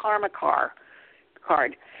red karma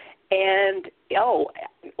card. And,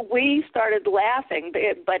 we started laughing,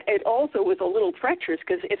 but it also was a little treacherous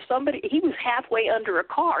because he was halfway under a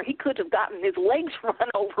car. He could have gotten his legs run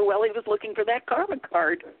over while he was looking for that karma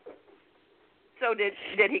card. So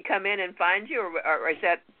did he come in and find you, or is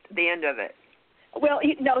that the end of it? Well,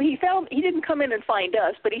 he didn't come in and find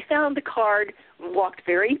us, but he found the card, walked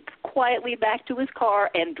very quietly back to his car,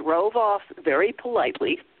 and drove off very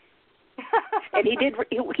politely. And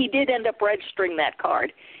he did end up registering that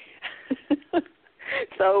card.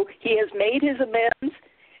 So he has made his amends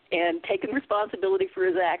and taken responsibility for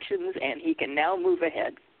his actions, and he can now move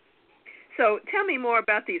ahead. So tell me more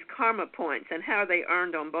about these karma points and how they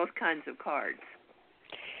earned on both kinds of cards.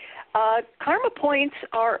 Karma points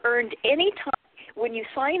are earned any time. When you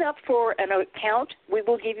sign up for an account, we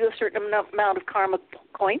will give you a certain amount of karma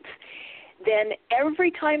points. Then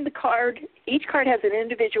every time each card has an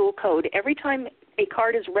individual code. Every time a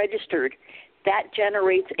card is registered, that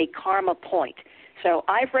generates a karma point. So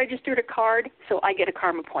I've registered a card, so I get a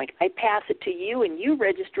karma point. I pass it to you, and you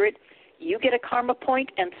register it. You get a karma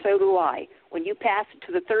point, and so do I. When you pass it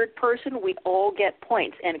to the third person, we all get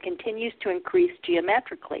points, and it continues to increase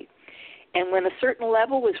geometrically. And when a certain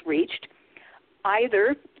level is reached,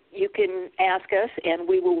 either you can ask us, and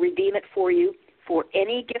we will redeem it for you for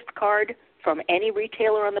any gift card from any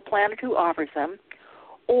retailer on the planet who offers them,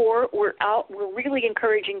 or we're really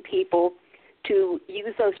encouraging people to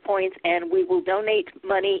use those points, and we will donate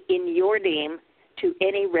money in your name to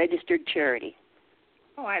any registered charity.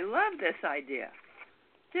 Oh, I love this idea.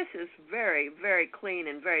 This is very, very clean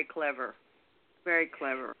and very clever. Very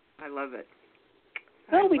clever. I love it.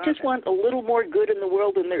 Well, we just want a little more good in the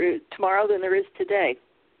world tomorrow than there is today.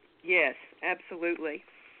 Yes, absolutely.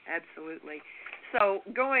 Absolutely. So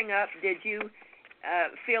growing up, did you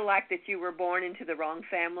feel like that you were born into the wrong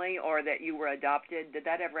family or that you were adopted? Did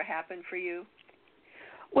that ever happen for you?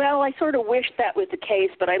 Well, I sort of wished that was the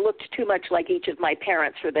case, but I looked too much like each of my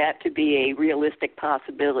parents for that to be a realistic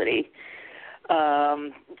possibility.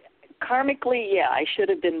 Karmically, yeah, I should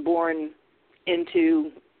have been born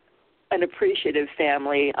into an appreciative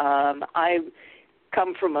family. I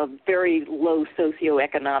come from a very low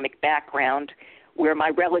socioeconomic background where my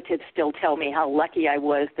relatives still tell me how lucky I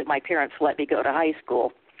was that my parents let me go to high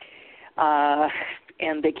school.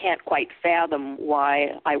 And they can't quite fathom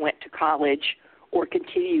why I went to college or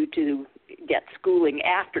continue to get schooling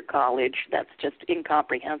after college. That's just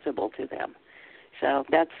incomprehensible to them. So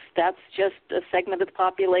that's just a segment of the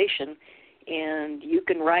population, and you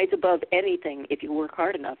can rise above anything if you work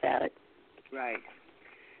hard enough at it. Right.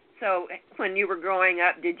 So when you were growing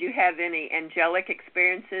up, did you have any angelic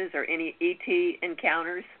experiences or any ET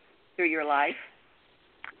encounters through your life?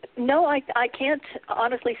 No, I can't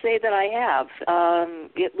honestly say that I have.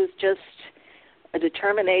 It was just a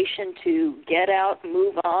determination to get out,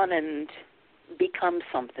 move on, and become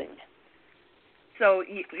something. So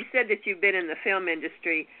you said that you've been in the film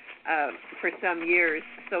industry. for some years.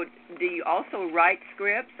 So do you also write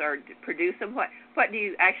scripts or produce them? What do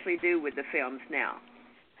you actually do with the films now?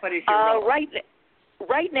 What is your role?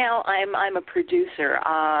 Right now, I'm a producer.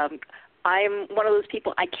 I'm one of those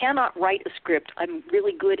people, I cannot write a script. I'm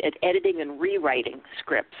really good at editing and rewriting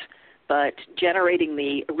scripts, but generating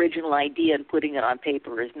the original idea and putting it on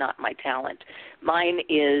paper is not my talent. Mine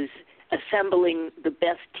is assembling the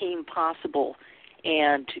best team possible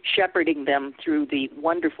and shepherding them through the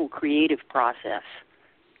wonderful creative process.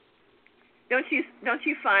 Don't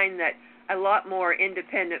you find that a lot more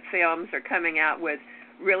independent films are coming out with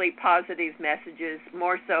really positive messages,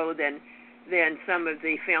 more so than some of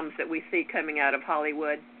the films that we see coming out of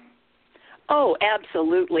Hollywood? Oh,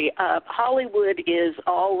 absolutely. Hollywood is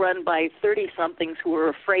all run by 30-somethings who are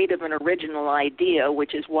afraid of an original idea,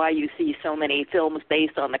 which is why you see so many films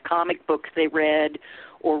based on the comic books they read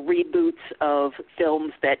or reboots of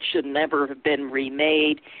films that should never have been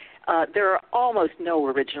remade. There are almost no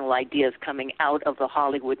original ideas coming out of the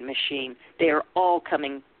Hollywood machine. They are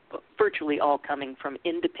virtually all coming from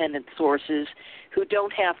independent sources who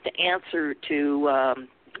don't have to answer to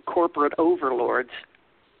corporate overlords.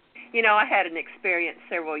 You know, I had an experience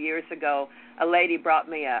several years ago. A lady brought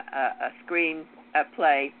me a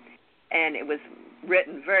screenplay, and it was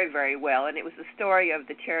written very, very well, and it was the story of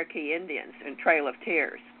the Cherokee Indians in Trail of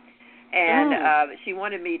Tears. And she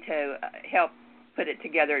wanted me to help put it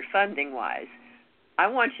together funding-wise. I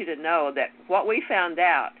want you to know that what we found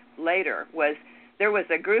out later was there was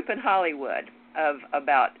a group in Hollywood of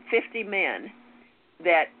about 50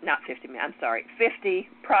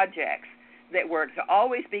 projects that were to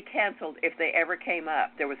always be canceled if they ever came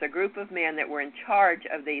up. There was a group of men that were in charge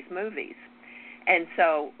of these movies. And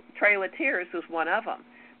so Trail of Tears was one of them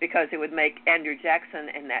because it would make Andrew Jackson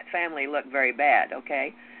and that family look very bad,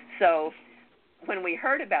 okay? So when we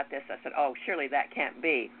heard about this, I said, oh, surely that can't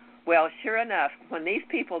be. Well, sure enough, when these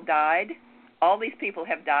people died, all these people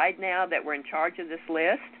have died now that were in charge of this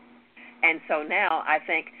list. And so now I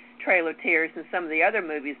think Trail of Tears and some of the other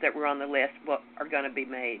movies that were on the list are going to be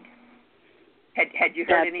made. Had you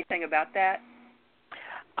heard anything about that?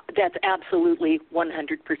 That's absolutely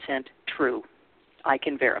 100% true. I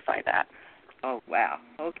can verify that. Oh, wow.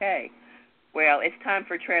 Okay. Well, it's time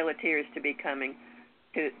for Trail of Tears to be coming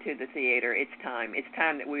to the theater. It's time. It's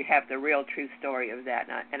time that we have the real true story of that.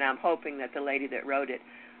 And I'm hoping that the lady that wrote it,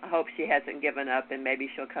 I hope she hasn't given up and maybe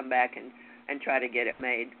she'll come back and try to get it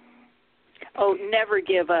made. Oh, never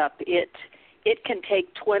give up. It can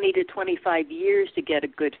take 20 to 25 years to get a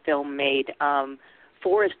good film made.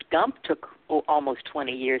 Forrest Gump took almost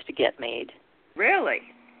 20 years to get made. Really?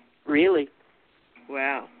 Really.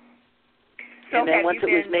 Wow. So and then once it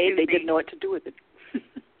was made, they didn't know what to do with it.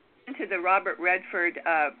 To the Robert Redford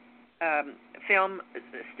film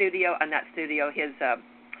studio, not studio,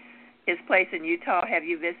 his place in Utah. Have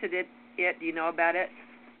you visited it? Do you know about it?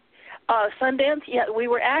 Sundance, yeah, we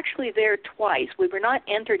were actually there twice. We were not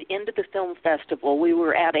entered into the film festival. We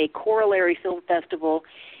were at a corollary film festival,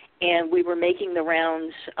 and we were making the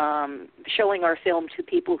rounds, showing our film to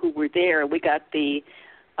people who were there. We got the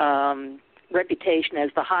reputation as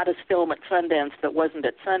the hottest film at Sundance that wasn't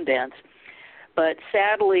at Sundance. But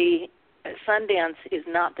sadly, Sundance is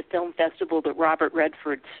not the film festival that Robert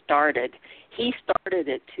Redford started. He started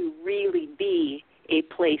it to really be a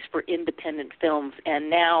place for independent films, and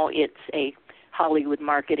now it's a Hollywood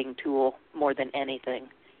marketing tool more than anything.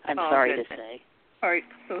 I'm sorry to say. All right,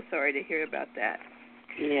 so sorry to hear about that.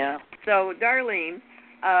 Yeah. So, Darlene,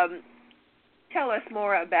 tell us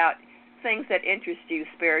more about things that interest you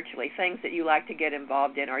spiritually, things that you like to get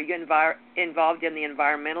involved in. Are you involved in the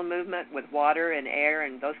environmental movement with water and air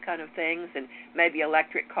and those kind of things, and maybe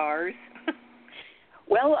electric cars?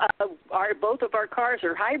 Well, both of our cars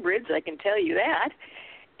are hybrids, I can tell you that.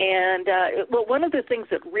 And, one of the things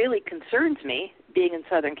that really concerns me, being in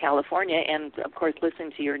Southern California and, of course,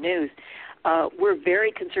 listening to your news, we're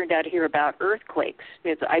very concerned out here about earthquakes.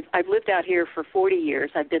 I've lived out here for 40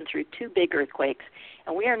 years. I've been through 2 big earthquakes,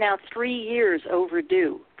 and we are now 3 years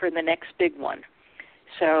overdue for the next big one.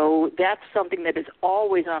 So that's something that is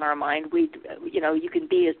always on our mind. You can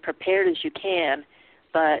be as prepared as you can,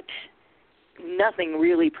 but nothing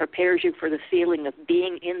really prepares you for the feeling of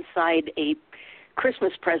being inside a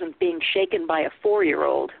Christmas present being shaken by a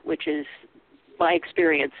 4-year-old, which is my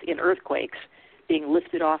experience in earthquakes, being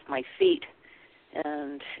lifted off my feet.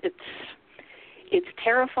 And it's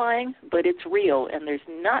terrifying, but it's real, and there's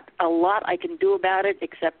not a lot I can do about it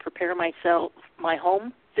except prepare my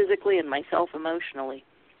home physically and myself emotionally.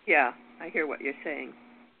 Yeah, I hear what you're saying.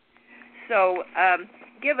 So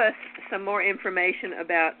give us some more information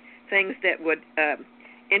about things that would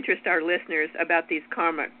interest our listeners about these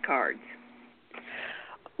karma cards?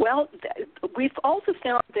 Well, we've also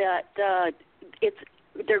found that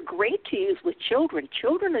they're great to use with children.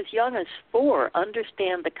 Children as young as 4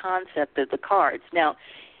 understand the concept of the cards. Now,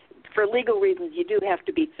 for legal reasons, you do have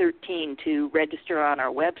to be 13 to register on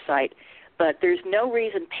our website, but there's no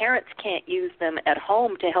reason parents can't use them at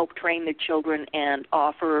home to help train their children and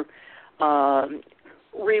offer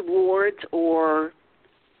rewards or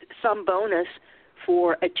some bonus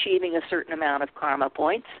for achieving a certain amount of karma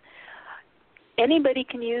points. Anybody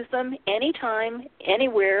can use them anytime,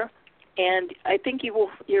 anywhere, and I think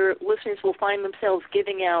your listeners will find themselves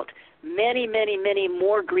giving out many, many, many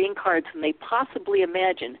more green cards than they possibly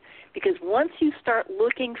imagine, because once you start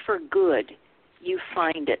looking for good, you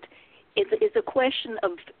find it. It's a question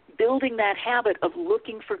of building that habit of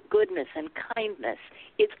looking for goodness and kindness.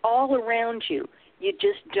 It's all around you. You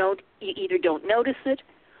either don't notice it,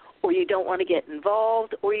 or you don't want to get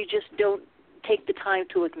involved, or you just don't take the time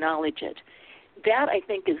to acknowledge it. That, I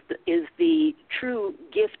think, is the true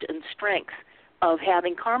gift and strength of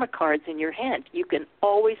having karma cards in your hand. You can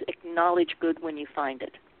always acknowledge good when you find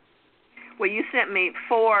it. Well, you sent me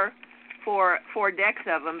four decks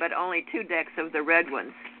of them, but only 2 decks of the red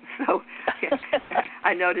ones. So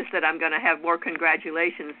I noticed that I'm going to have more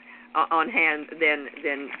congratulations on hand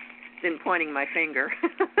than pointing my finger.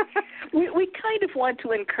 we kind of want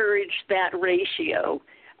to encourage that ratio.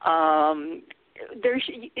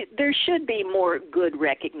 There should be more good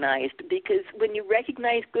recognized, because when you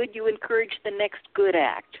recognize good, you encourage the next good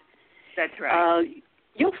act. That's right.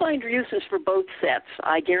 You'll find uses for both sets,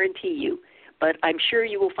 I guarantee you, but I'm sure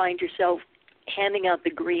you will find yourself handing out the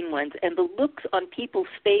green ones, and the looks on people's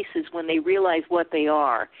faces when they realize what they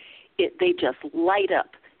are, they just light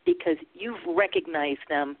up, because you've recognized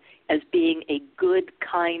them as being a good,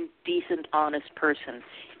 kind, decent, honest person.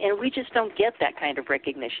 And we just don't get that kind of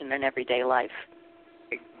recognition in everyday life.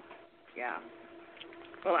 Yeah.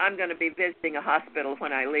 Well, I'm going to be visiting a hospital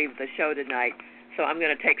when I leave the show tonight, so I'm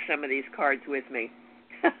going to take some of these cards with me.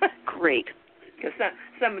 Great. Because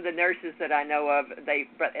some of the nurses that I know of, they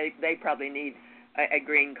probably need a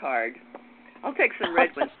green card. I'll take some red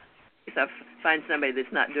ones if I find somebody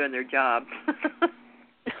that's not doing their job.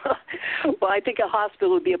 Well, I think a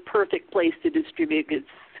hospital would be a perfect place to distribute, because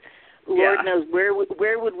Lord knows where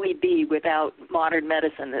would we be without modern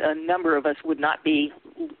medicine. A number of us would not be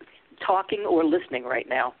talking or listening right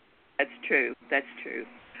now. That's true.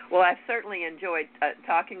 Well, I've certainly enjoyed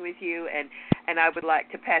talking with you, and I would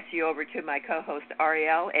like to pass you over to my co-host,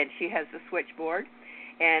 Ariel, and she has the switchboard.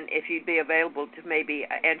 And if you'd be available to maybe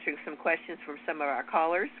answering some questions from some of our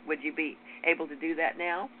callers, would you be able to do that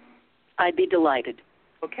now? I'd be delighted.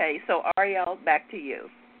 Okay, so Ariel, back to you.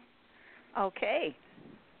 Okay.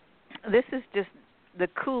 This is just the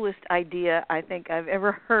coolest idea I think I've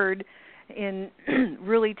ever heard in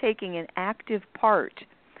really taking an active part,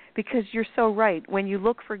 because you're so right. When you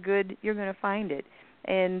look for good, you're going to find it.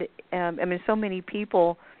 And so many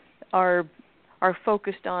people are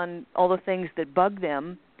focused on all the things that bug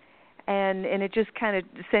them, and it just kind of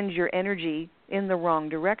sends your energy in the wrong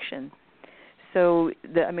direction. So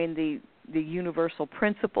the universal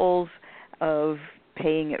principles of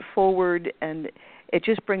paying it forward, and it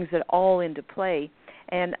just brings it all into play.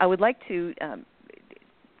 And I would like to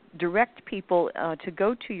direct people to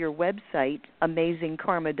go to your website,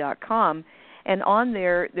 amazingkarma.com, and on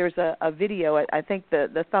there's a video. I think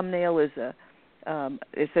the thumbnail is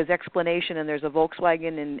it says explanation, and there's a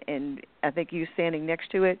Volkswagen, and I think you standing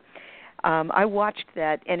next to it. I watched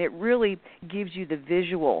that, and it really gives you the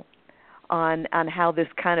visual on how this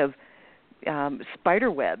kind of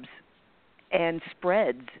spider webs and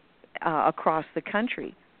spreads across the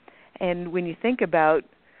country. And when you think about,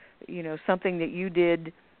 something that you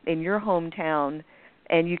did in your hometown,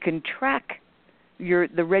 and you can track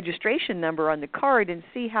the registration number on the card and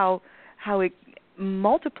see how it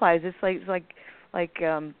multiplies. It's like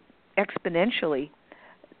exponentially.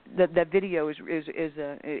 That video is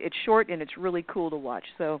it's short and it's really cool to watch.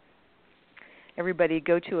 So everybody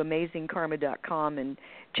go to amazingkarma.com and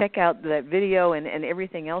check out that video and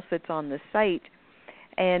everything else that's on the site.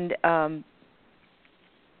 And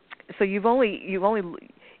so you've only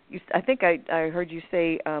I think I heard you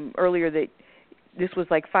say earlier that this was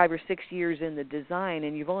like 5 or 6 years in the design,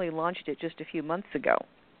 and you've only launched it just a few months ago.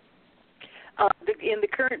 In the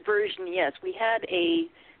current version, yes. We had a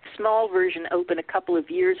small version open a couple of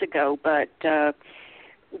years ago, but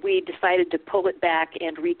we decided to pull it back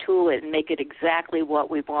and retool it and make it exactly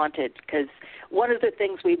what we wanted, because one of the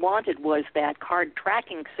things we wanted was that card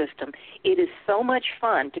tracking system. It is so much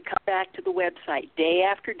fun to come back to the website day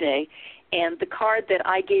after day, and the card that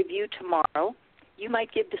I gave you tomorrow, you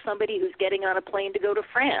might give to somebody who's getting on a plane to go to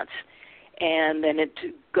France, and then it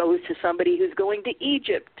goes to somebody who's going to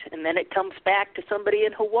Egypt, and then it comes back to somebody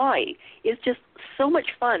in Hawaii. It's just so much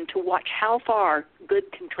fun to watch how far good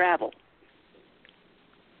can travel.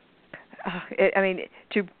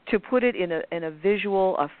 To put it in a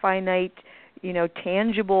visual, a finite,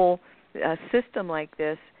 tangible system like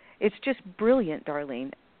this, it's just brilliant,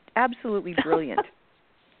 Darlene. Absolutely brilliant.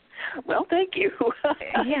 Well, thank you.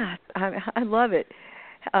 Yeah, I love it,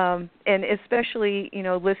 and especially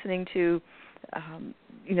listening to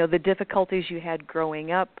the difficulties you had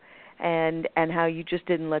growing up, and how you just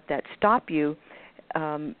didn't let that stop you.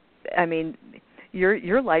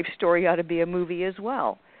 Your life story ought to be a movie as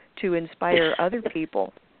well, to inspire other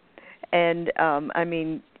people. And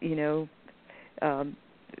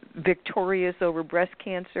victorious over breast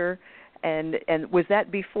cancer, and was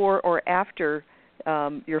that before or after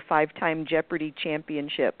your 5-time Jeopardy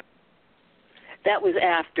championship? That was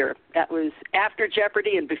after. That was after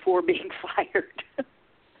Jeopardy and before being fired.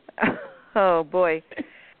 Oh boy,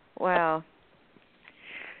 wow.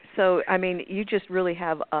 So you just really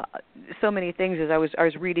have so many things. As I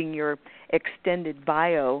was reading your extended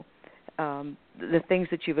bio, the things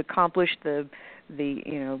that you've accomplished, the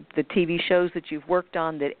TV shows that you've worked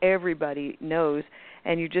on that everybody knows,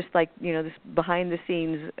 and you're just like this behind the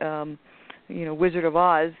scenes Wizard of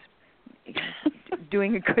Oz,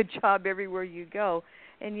 doing a good job everywhere you go,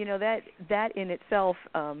 and that in itself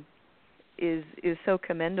is so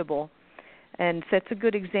commendable and sets a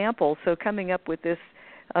good example. So coming up with this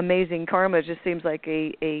amazing karma just seems like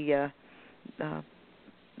the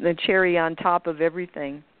cherry on top of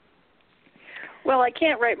everything. Well, I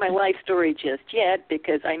can't write my life story just yet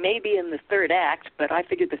because I may be in the third act, but I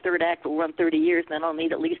figured the third act will run 30 years, and then I'll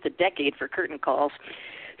need at least a decade for curtain calls.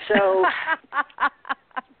 So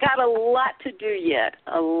got a lot to do yet,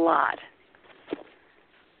 a lot.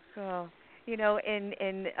 Oh,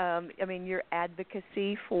 your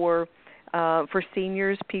advocacy for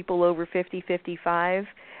seniors, people over 50, 55,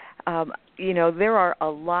 there are a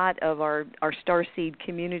lot of our Starseed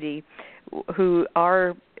community who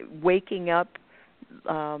are waking up,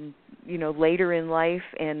 later in life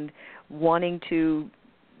and wanting to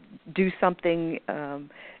do something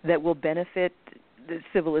that will benefit the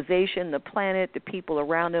civilization, the planet, the people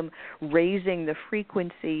around them, raising the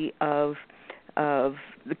frequency of the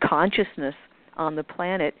consciousness on the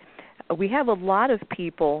planet. We have a lot of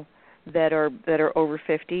people that are over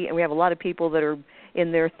 50, and we have a lot of people that are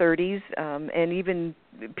in their 30s, and even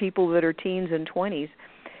people that are teens and 20s.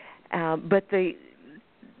 But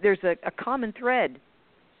there's a common thread,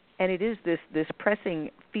 and it is this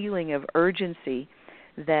pressing feeling of urgency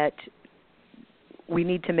that we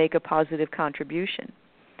need to make a positive contribution.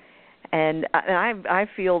 And I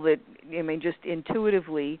feel that, just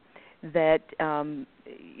intuitively, that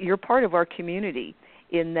you're part of our community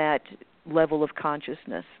in that level of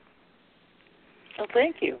consciousness. Oh,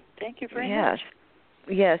 thank you. Thank you very much.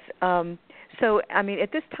 Yes. So,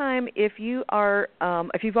 at this time, if you've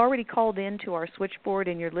already called in to our switchboard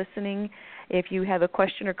and you're listening, if you have a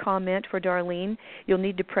question or comment for Darlene, you'll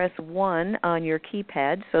need to press 1 on your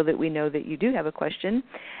keypad so that we know that you do have a question.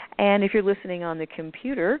 And if you're listening on the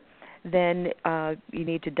computer, then you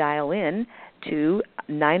need to dial in to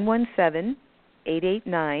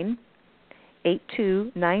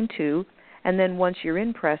 917-889-8292, and then once you're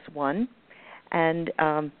in, press 1. And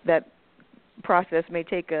that process may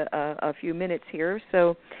take a few minutes here.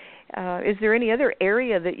 So is there any other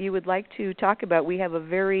area that you would like to talk about? We have a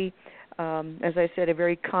very, as I said, a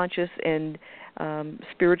very conscious and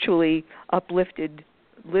spiritually uplifted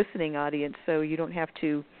listening audience, so you don't have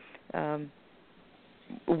to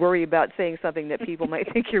worry about saying something that people might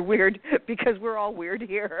think you're weird, because we're all weird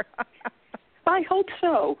here. I hope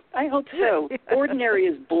so. Ordinary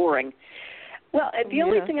is boring. Well, the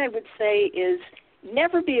only thing I would say is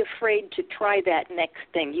never be afraid to try that next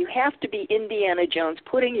thing. You have to be Indiana Jones,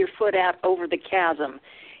 putting your foot out over the chasm.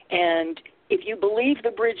 And if you believe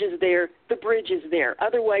the bridge is there, the bridge is there.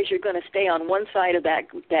 Otherwise, you're going to stay on one side of that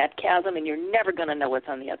chasm, and you're never going to know what's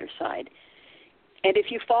on the other side. And if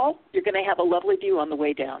you fall, you're going to have a lovely view on the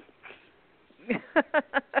way down.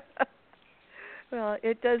 Well,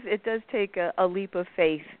 it does take a leap of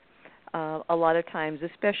faith a lot of times,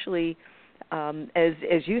 especially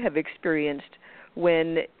as you have experienced,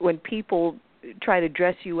 when people try to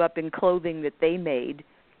dress you up in clothing that they made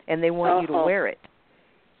and they want you to wear it.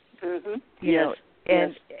 Mm-hmm.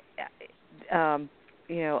 You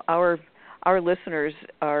know, our listeners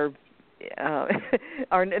are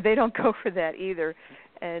they don't go for that either,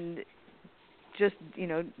 and just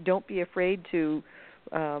don't be afraid to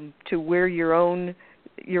wear your own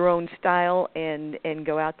your own style and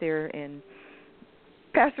go out there and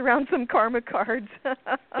pass around some karma cards.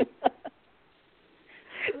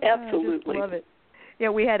 Absolutely. I just love it. Yeah,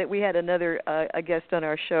 we had another a guest on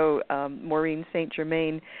our show, Maureen St.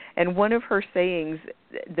 Germain, and one of her sayings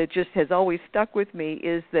that just has always stuck with me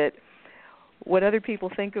is that what other people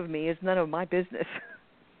think of me is none of my business.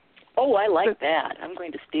 Oh, I like that. I'm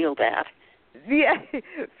going to steal that. Yeah,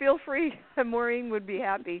 feel free. Maureen would be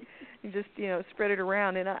happy. You just, spread it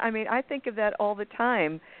around. And I think of that all the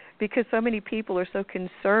time because so many people are so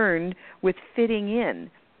concerned with fitting in,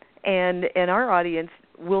 and our audience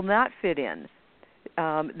will not fit in.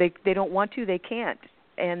 They don't want to, they can't,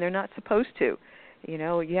 and they're not supposed to. You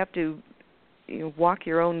have to walk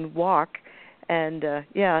your own walk, and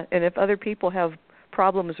and if other people have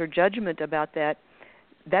problems or judgment about that,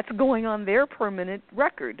 that's going on their permanent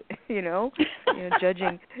record.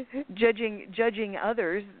 Judging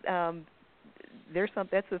others.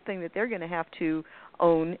 That's the thing that they're going to have to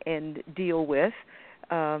own and deal with,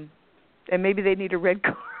 and maybe they need a red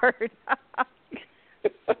card. I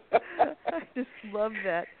just love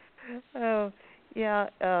that. Oh, yeah.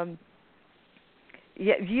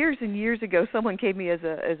 Years and years ago, someone gave me as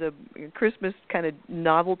a Christmas kind of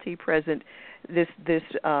novelty present this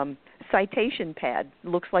citation pad.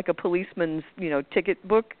 Looks like a policeman's ticket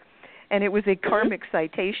book, and it was a karmic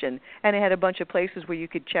citation, and it had a bunch of places where you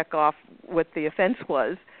could check off what the offense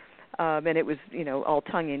was, and it was all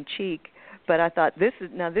tongue in cheek. But I thought this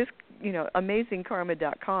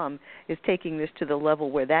AmazingKarma.com is taking this to the level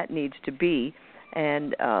where that needs to be,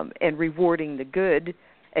 and rewarding the good,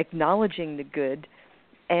 acknowledging the good,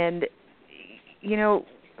 and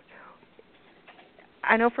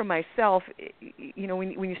I know for myself,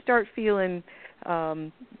 when you start feeling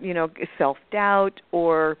self-doubt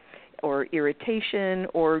or irritation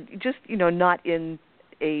or just not in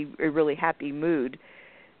a really happy mood,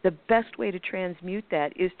 the best way to transmute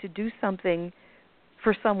that is to do something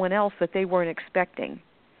for someone else that they weren't expecting.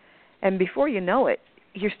 And before you know it,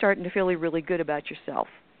 you're starting to feel really good about yourself.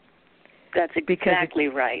 That's exactly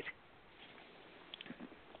right.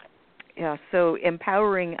 Yeah, so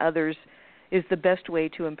empowering others is the best way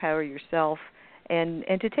to empower yourself and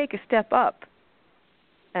to take a step up.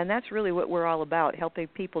 And that's really what we're all about, helping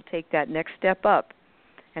people take that next step up.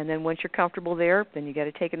 And then once you're comfortable there, then you got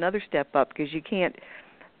to take another step up because you can't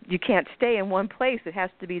stay in one place. It has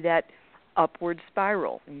to be that upward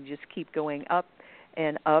spiral. And you just keep going up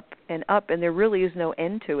and up and up, and there really is no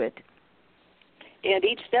end to it. And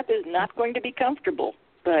each step is not going to be comfortable,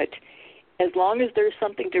 but as long as there's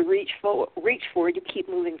something to reach for, you keep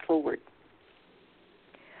moving forward.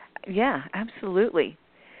 Yeah, absolutely.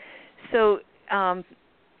 So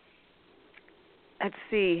let's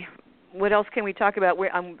see. What else can we talk about?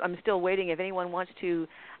 I'm still waiting. If anyone wants to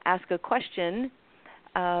ask a question,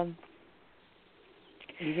 you're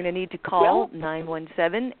going to need to call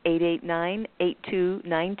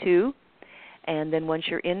 917-889-8292. And then once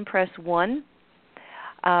you're in, press 1.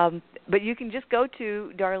 But you can just go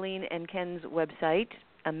to Darlene and Ken's website,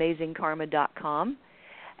 AmazingKarma.com.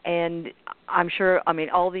 And I'm sure,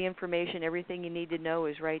 all the information, everything you need to know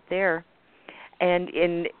is right there. And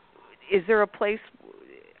is there a place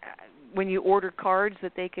when you order cards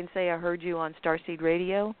that they can say, I heard you on Starseed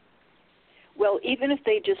Radio? Well, even if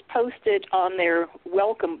they just post it on their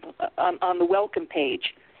welcome on the welcome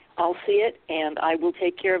page, I'll see it and I will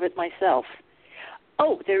take care of it myself.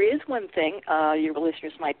 Oh, there is one thing your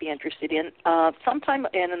listeners might be interested in. Sometime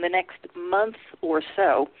in the next month or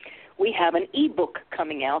so, we have an e-book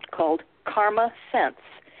coming out called Karma Sense,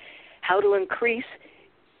 How to Increase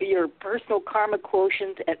Your Personal Karma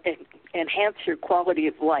Quotient and Enhance Your Quality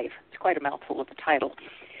of Life. It's quite a mouthful of the title.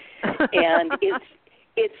 And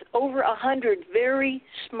it's over 100 very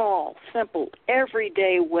small, simple,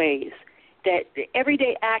 everyday ways,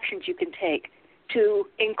 everyday actions you can take to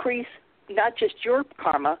increase not just your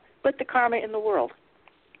karma, but the karma in the world.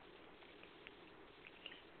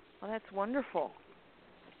 Well, that's wonderful.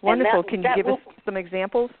 Wonderful. Can you give us some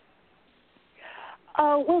examples?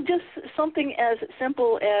 Well, just something as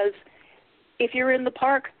simple as if you're in the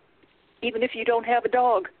park, even if you don't have a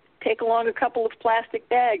dog, take along a couple of plastic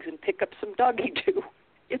bags and pick up some doggy doo.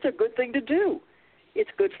 It's a good thing to do. It's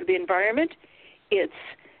good for the environment. It's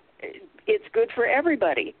good for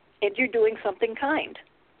everybody, and you're doing something kind.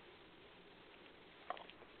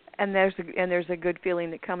 And there's a good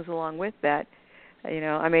feeling that comes along with that.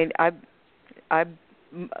 I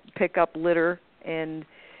pick up litter and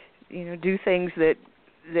do things that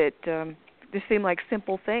just seem like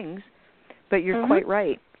simple things, but you're quite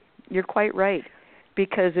right. You're quite right,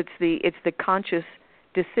 because it's the conscious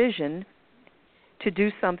decision to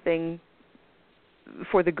do something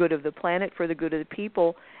for the good of the planet, for the good of the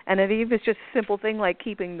people. And even if it's just a simple thing like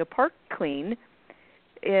keeping the park clean,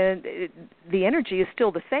 the energy is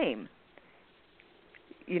still the same.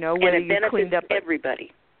 Whether you cleaned up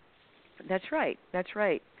everybody. That's right.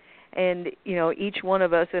 And each one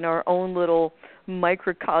of us in our own little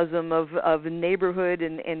microcosm of neighborhood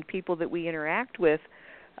and people that we interact with,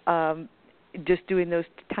 just doing those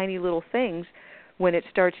tiny little things, when it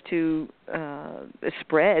starts to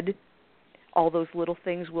spread, all those little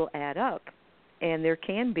things will add up, and there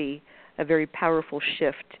can be a very powerful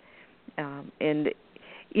shift. And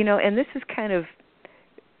this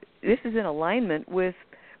is in alignment with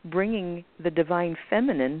bringing the divine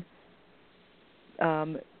feminine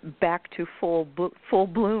back to full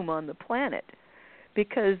bloom on the planet,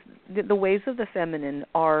 because the ways of the feminine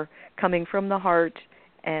are coming from the heart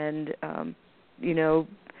and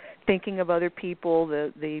thinking of other people,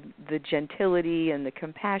 the gentility and the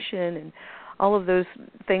compassion and all of those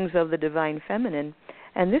things of the divine feminine,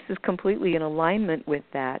 and this is completely in alignment with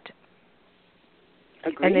that.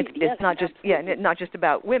 Agreed. And yes, it's not just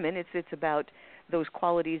about women. It's about those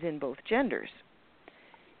qualities in both genders.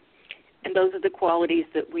 And those are the qualities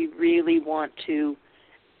that we really want to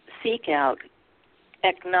seek out,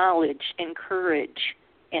 acknowledge, encourage,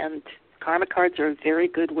 and karma cards are a very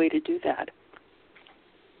good way to do that.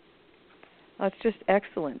 It's just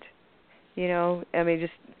excellent.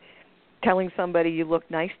 Just telling somebody you look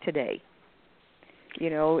nice today.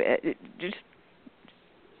 It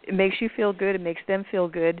makes you feel good. It makes them feel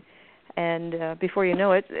good. And before you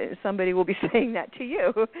know it, somebody will be saying that to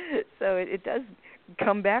you. So it does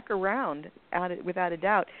come back around without a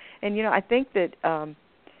doubt. And, I think that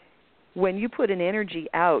when you put an energy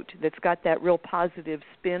out that's got that real positive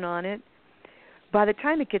spin on it, by the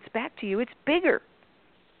time it gets back to you, it's bigger.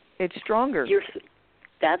 It's stronger.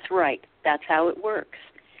 That's right. That's how it works.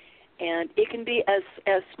 And it can be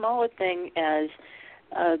as small a thing as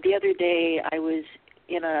the other day I was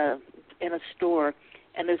in a store,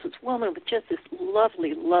 and there's this woman with just this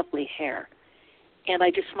lovely, lovely hair. And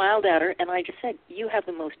I just smiled at her, and I just said, "You have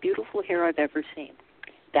the most beautiful hair I've ever seen."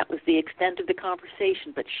 That was the extent of the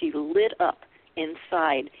conversation, but she lit up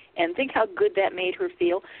inside. And think how good that made her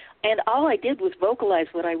feel. And all I did was vocalize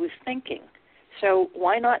what I was thinking. So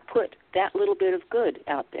why not put that little bit of good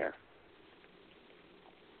out there?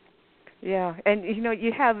 Yeah, and you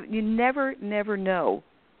never know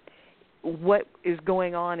what is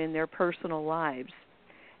going on in their personal lives,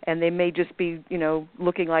 and they may just be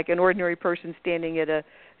looking like an ordinary person standing at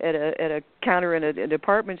a counter in a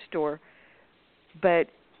department store, but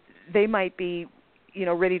they might be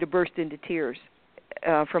ready to burst into tears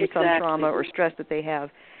from some trauma or stress that they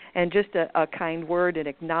have, and just a kind word, an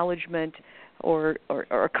acknowledgement, or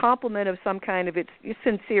a compliment of some kind, if it's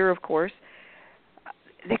sincere, of course,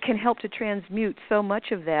 that can help to transmute so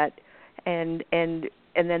much of that, and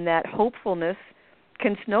then that hopefulness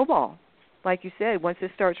can snowball. Like you said, once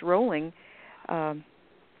it starts rolling,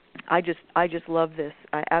 I just love this.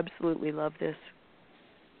 I absolutely love this.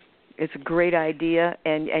 It's a great idea,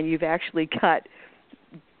 and you've actually got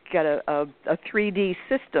a 3D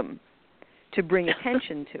system to bring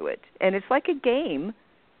attention to it, and it's like a game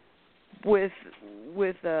with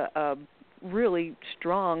a really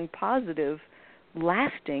strong, positive,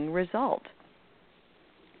 lasting result.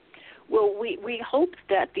 Well, we hope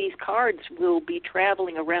that these cards will be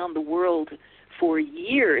traveling around the world for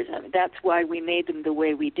years. I mean, that's why we made them the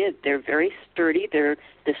way we did. They're very sturdy. They're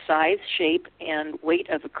the size, shape, and weight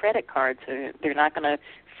of a credit card, so they're not going to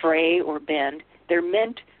fray or bend. They're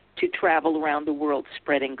meant to travel around the world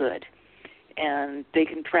spreading good. And they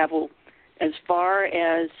can travel as far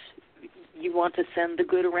as you want to send the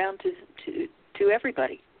good around to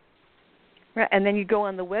everybody. Right, and then you go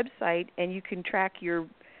on the website and you can track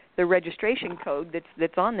the registration code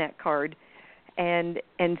that's on that card and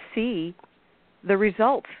see the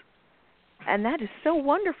results. And that is so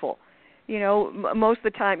wonderful. Most of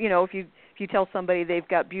the time, if you tell somebody they've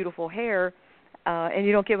got beautiful hair and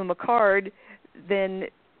you don't give them a card, then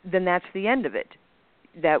that's the end of it.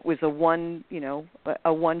 That was a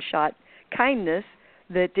one-shot kindness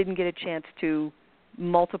that didn't get a chance to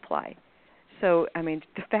multiply. So, I mean,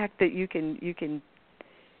 the fact that you can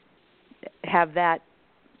have that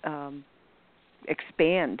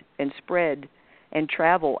expand and spread and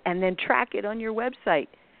travel and then track it on your website,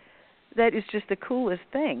 that is just the coolest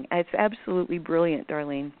thing. It's absolutely brilliant,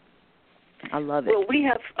 Darlene. I love it. Well, we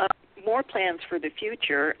have more plans for the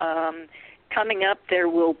future. Coming up, there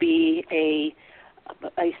will be a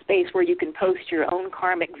space where you can post your own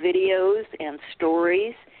karmic videos and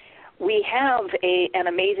stories. we have an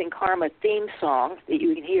Amazing Karma theme song that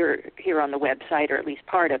you can hear on the website, or at least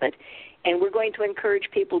part of it, and we're going to encourage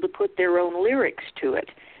people to put their own lyrics to it.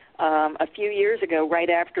 A few years ago, right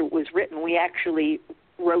after it was written, we actually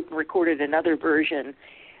wrote and recorded another version.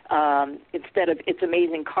 Instead of It's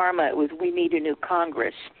Amazing Karma, it was We Need a New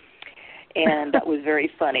Congress, and that was very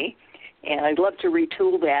funny. And I'd love to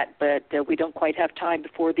retool that, but we don't quite have time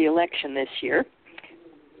before the election this year.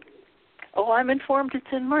 Oh, I'm informed it's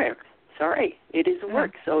in March. Sorry, it is in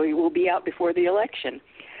work, so it will be out before the election.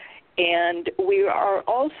 And we are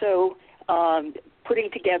also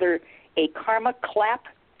putting together a Karma Clap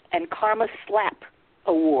and Karma Slap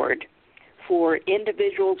Award for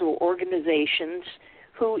individuals or organizations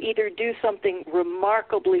who either do something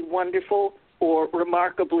remarkably wonderful or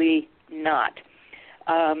remarkably not.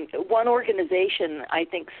 One organization I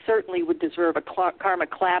think certainly would deserve a Karma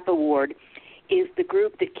Clap Award is the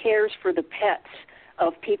group that cares for the pets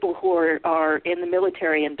of people who are in the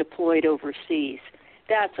military and deployed overseas.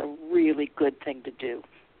 That's a really good thing to do.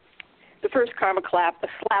 The first Karma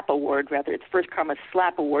Slap Award, the first Karma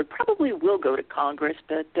Slap Award probably will go to Congress,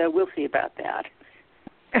 but we'll see about that.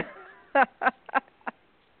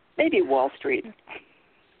 Maybe Wall Street.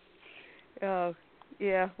 Oh,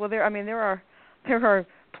 yeah. Well, there are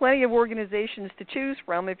plenty of organizations to choose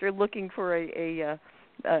from if you're looking for a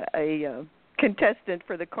contestant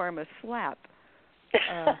for the Karma Slap.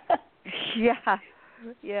 Yeah.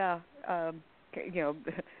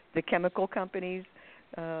 The chemical companies.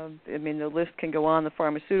 The list can go on. The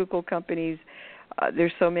pharmaceutical companies.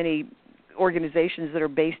 There's so many organizations that are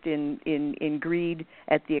based in greed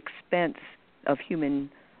at the expense of human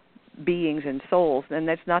beings and souls. And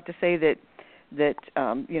that's not to say that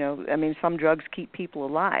some drugs keep people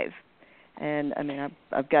alive. And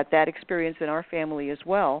I've got that experience in our family as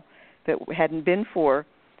well. That hadn't been for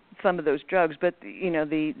some of those drugs, but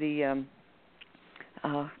the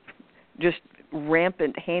just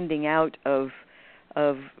rampant handing out of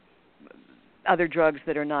other drugs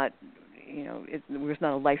that are not, it was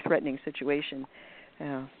not a life-threatening situation.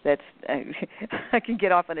 That's I can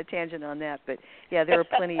get off on a tangent on that, but yeah, there are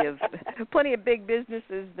plenty of big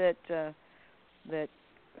businesses that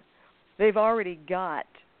they've already got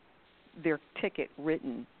their ticket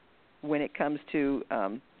written when it comes to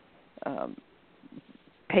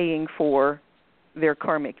paying for their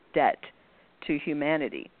karmic debt to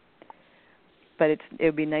humanity. But it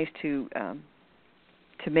would be nice to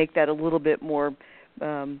make that a little bit more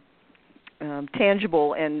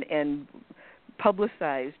tangible and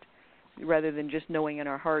publicized, rather than just knowing in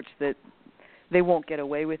our hearts that they won't get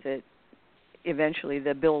away with it. Eventually,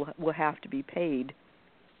 the bill will have to be paid.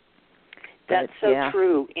 That's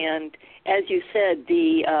true. And as you said,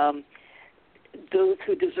 those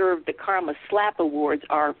who deserve the Karma Slap Awards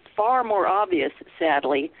are far more obvious,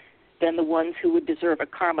 sadly, than the ones who would deserve a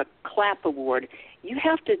Karma Clap Award. You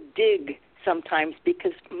have to dig sometimes,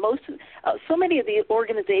 because so many of the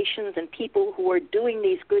organizations and people who are doing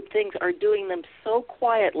these good things are doing them so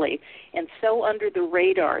quietly and so under the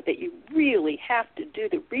radar that you really have to do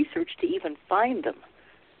the research to even find them.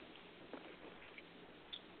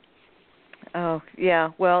 Oh, yeah.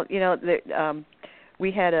 Well,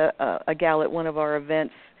 we had a gal at one of our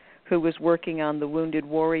events who was working on the Wounded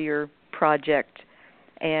Warrior project,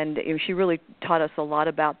 and she really taught us a lot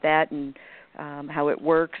about that and how it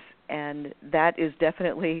works, and that is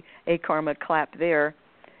definitely a karma clap there.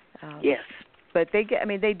 Yes. But they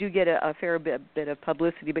do get a fair bit of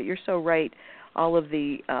publicity, but you're so right. All of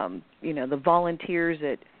the, the volunteers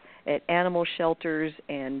at animal shelters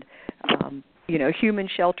and, human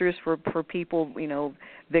shelters for people,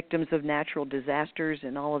 victims of natural disasters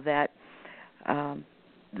and all of that.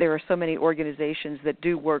 There are so many organizations that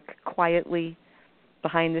do work quietly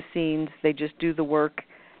behind the scenes. They just do the work,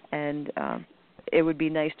 and it would be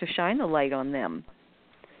nice to shine a light on them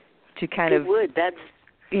to kind of,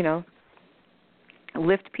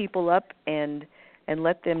 lift people up and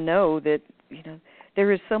let them know that,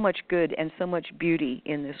 there is so much good and so much beauty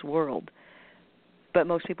in this world. But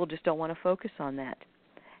most people just don't want to focus on that.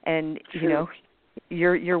 And,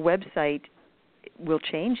 your website will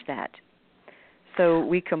change that. So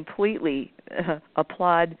we completely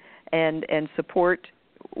applaud and support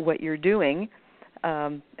what you're doing.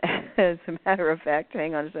 As a matter of fact,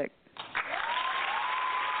 hang on a sec.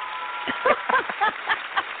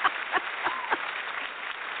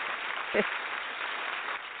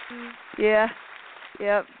 Yeah.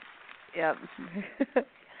 Yep.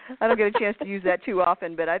 I don't get a chance to use that too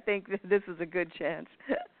often, but I think this is a good chance.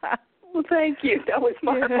 Well, thank you. That was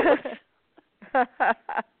marvelous.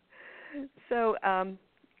 So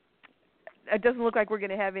it doesn't look like we're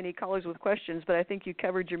going to have any callers with questions, but I think you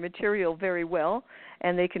covered your material very well,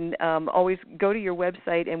 and they can always go to your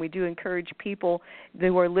website, and we do encourage people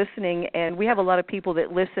who are listening, and we have a lot of people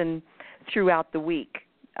that listen throughout the week,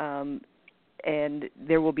 and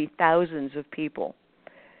there will be thousands of people.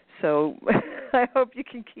 So I hope you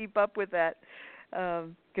can keep up with that,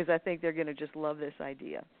 because I think they're going to just love this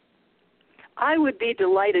idea. I would be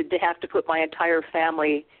delighted to have to put my entire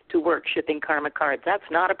family to work shipping karma cards. That's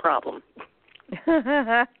not a problem.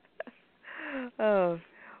 Oh,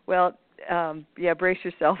 well, yeah, brace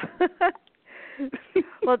yourself.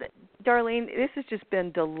 Well, Darlene, this has just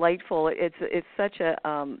been delightful. It's such a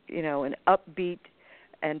an upbeat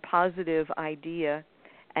and positive idea,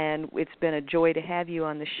 and it's been a joy to have you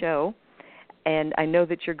on the show. And I know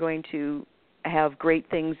that you're going to have great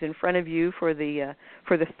things in front of you for the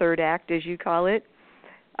third act, as you call it,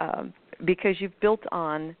 because you've built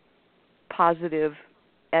on positive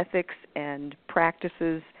ethics and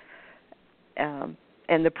practices and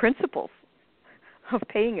the principles of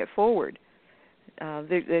paying it forward.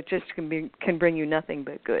 It just can bring you nothing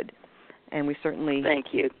but good, and we certainly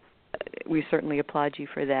thank you. We certainly applaud you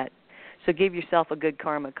for that. So give yourself a good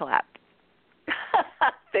karma clap.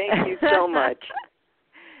 Thank you so much.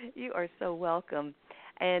 You are so welcome.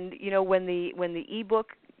 And when the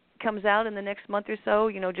ebook comes out in the next month or so,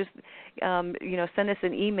 just send us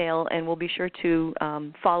an email, and we'll be sure to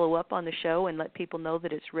follow up on the show and let people know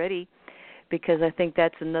that it's ready, because I think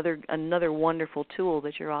that's another wonderful tool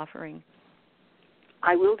that you're offering.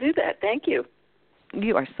 I will do that. Thank you.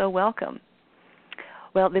 You are so welcome.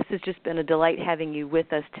 Well, this has just been a delight having you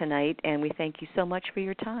with us tonight, and we thank you so much for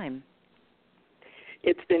your time.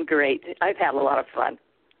 It's been great. I've had a lot of fun.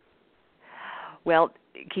 Well,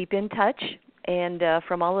 keep in touch, and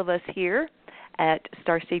from all of us here at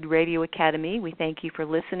Starseed Radio Academy, we thank you for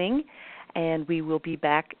listening, and we will be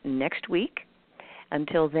back next week.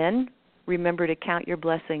 Until then, remember to count your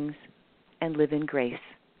blessings and live in grace.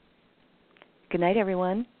 Good night,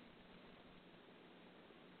 everyone.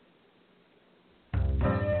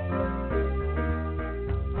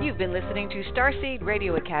 You've been listening to Starseed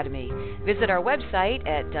Radio Academy. Visit our website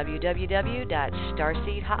at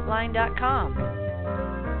www.starseedhotline.com.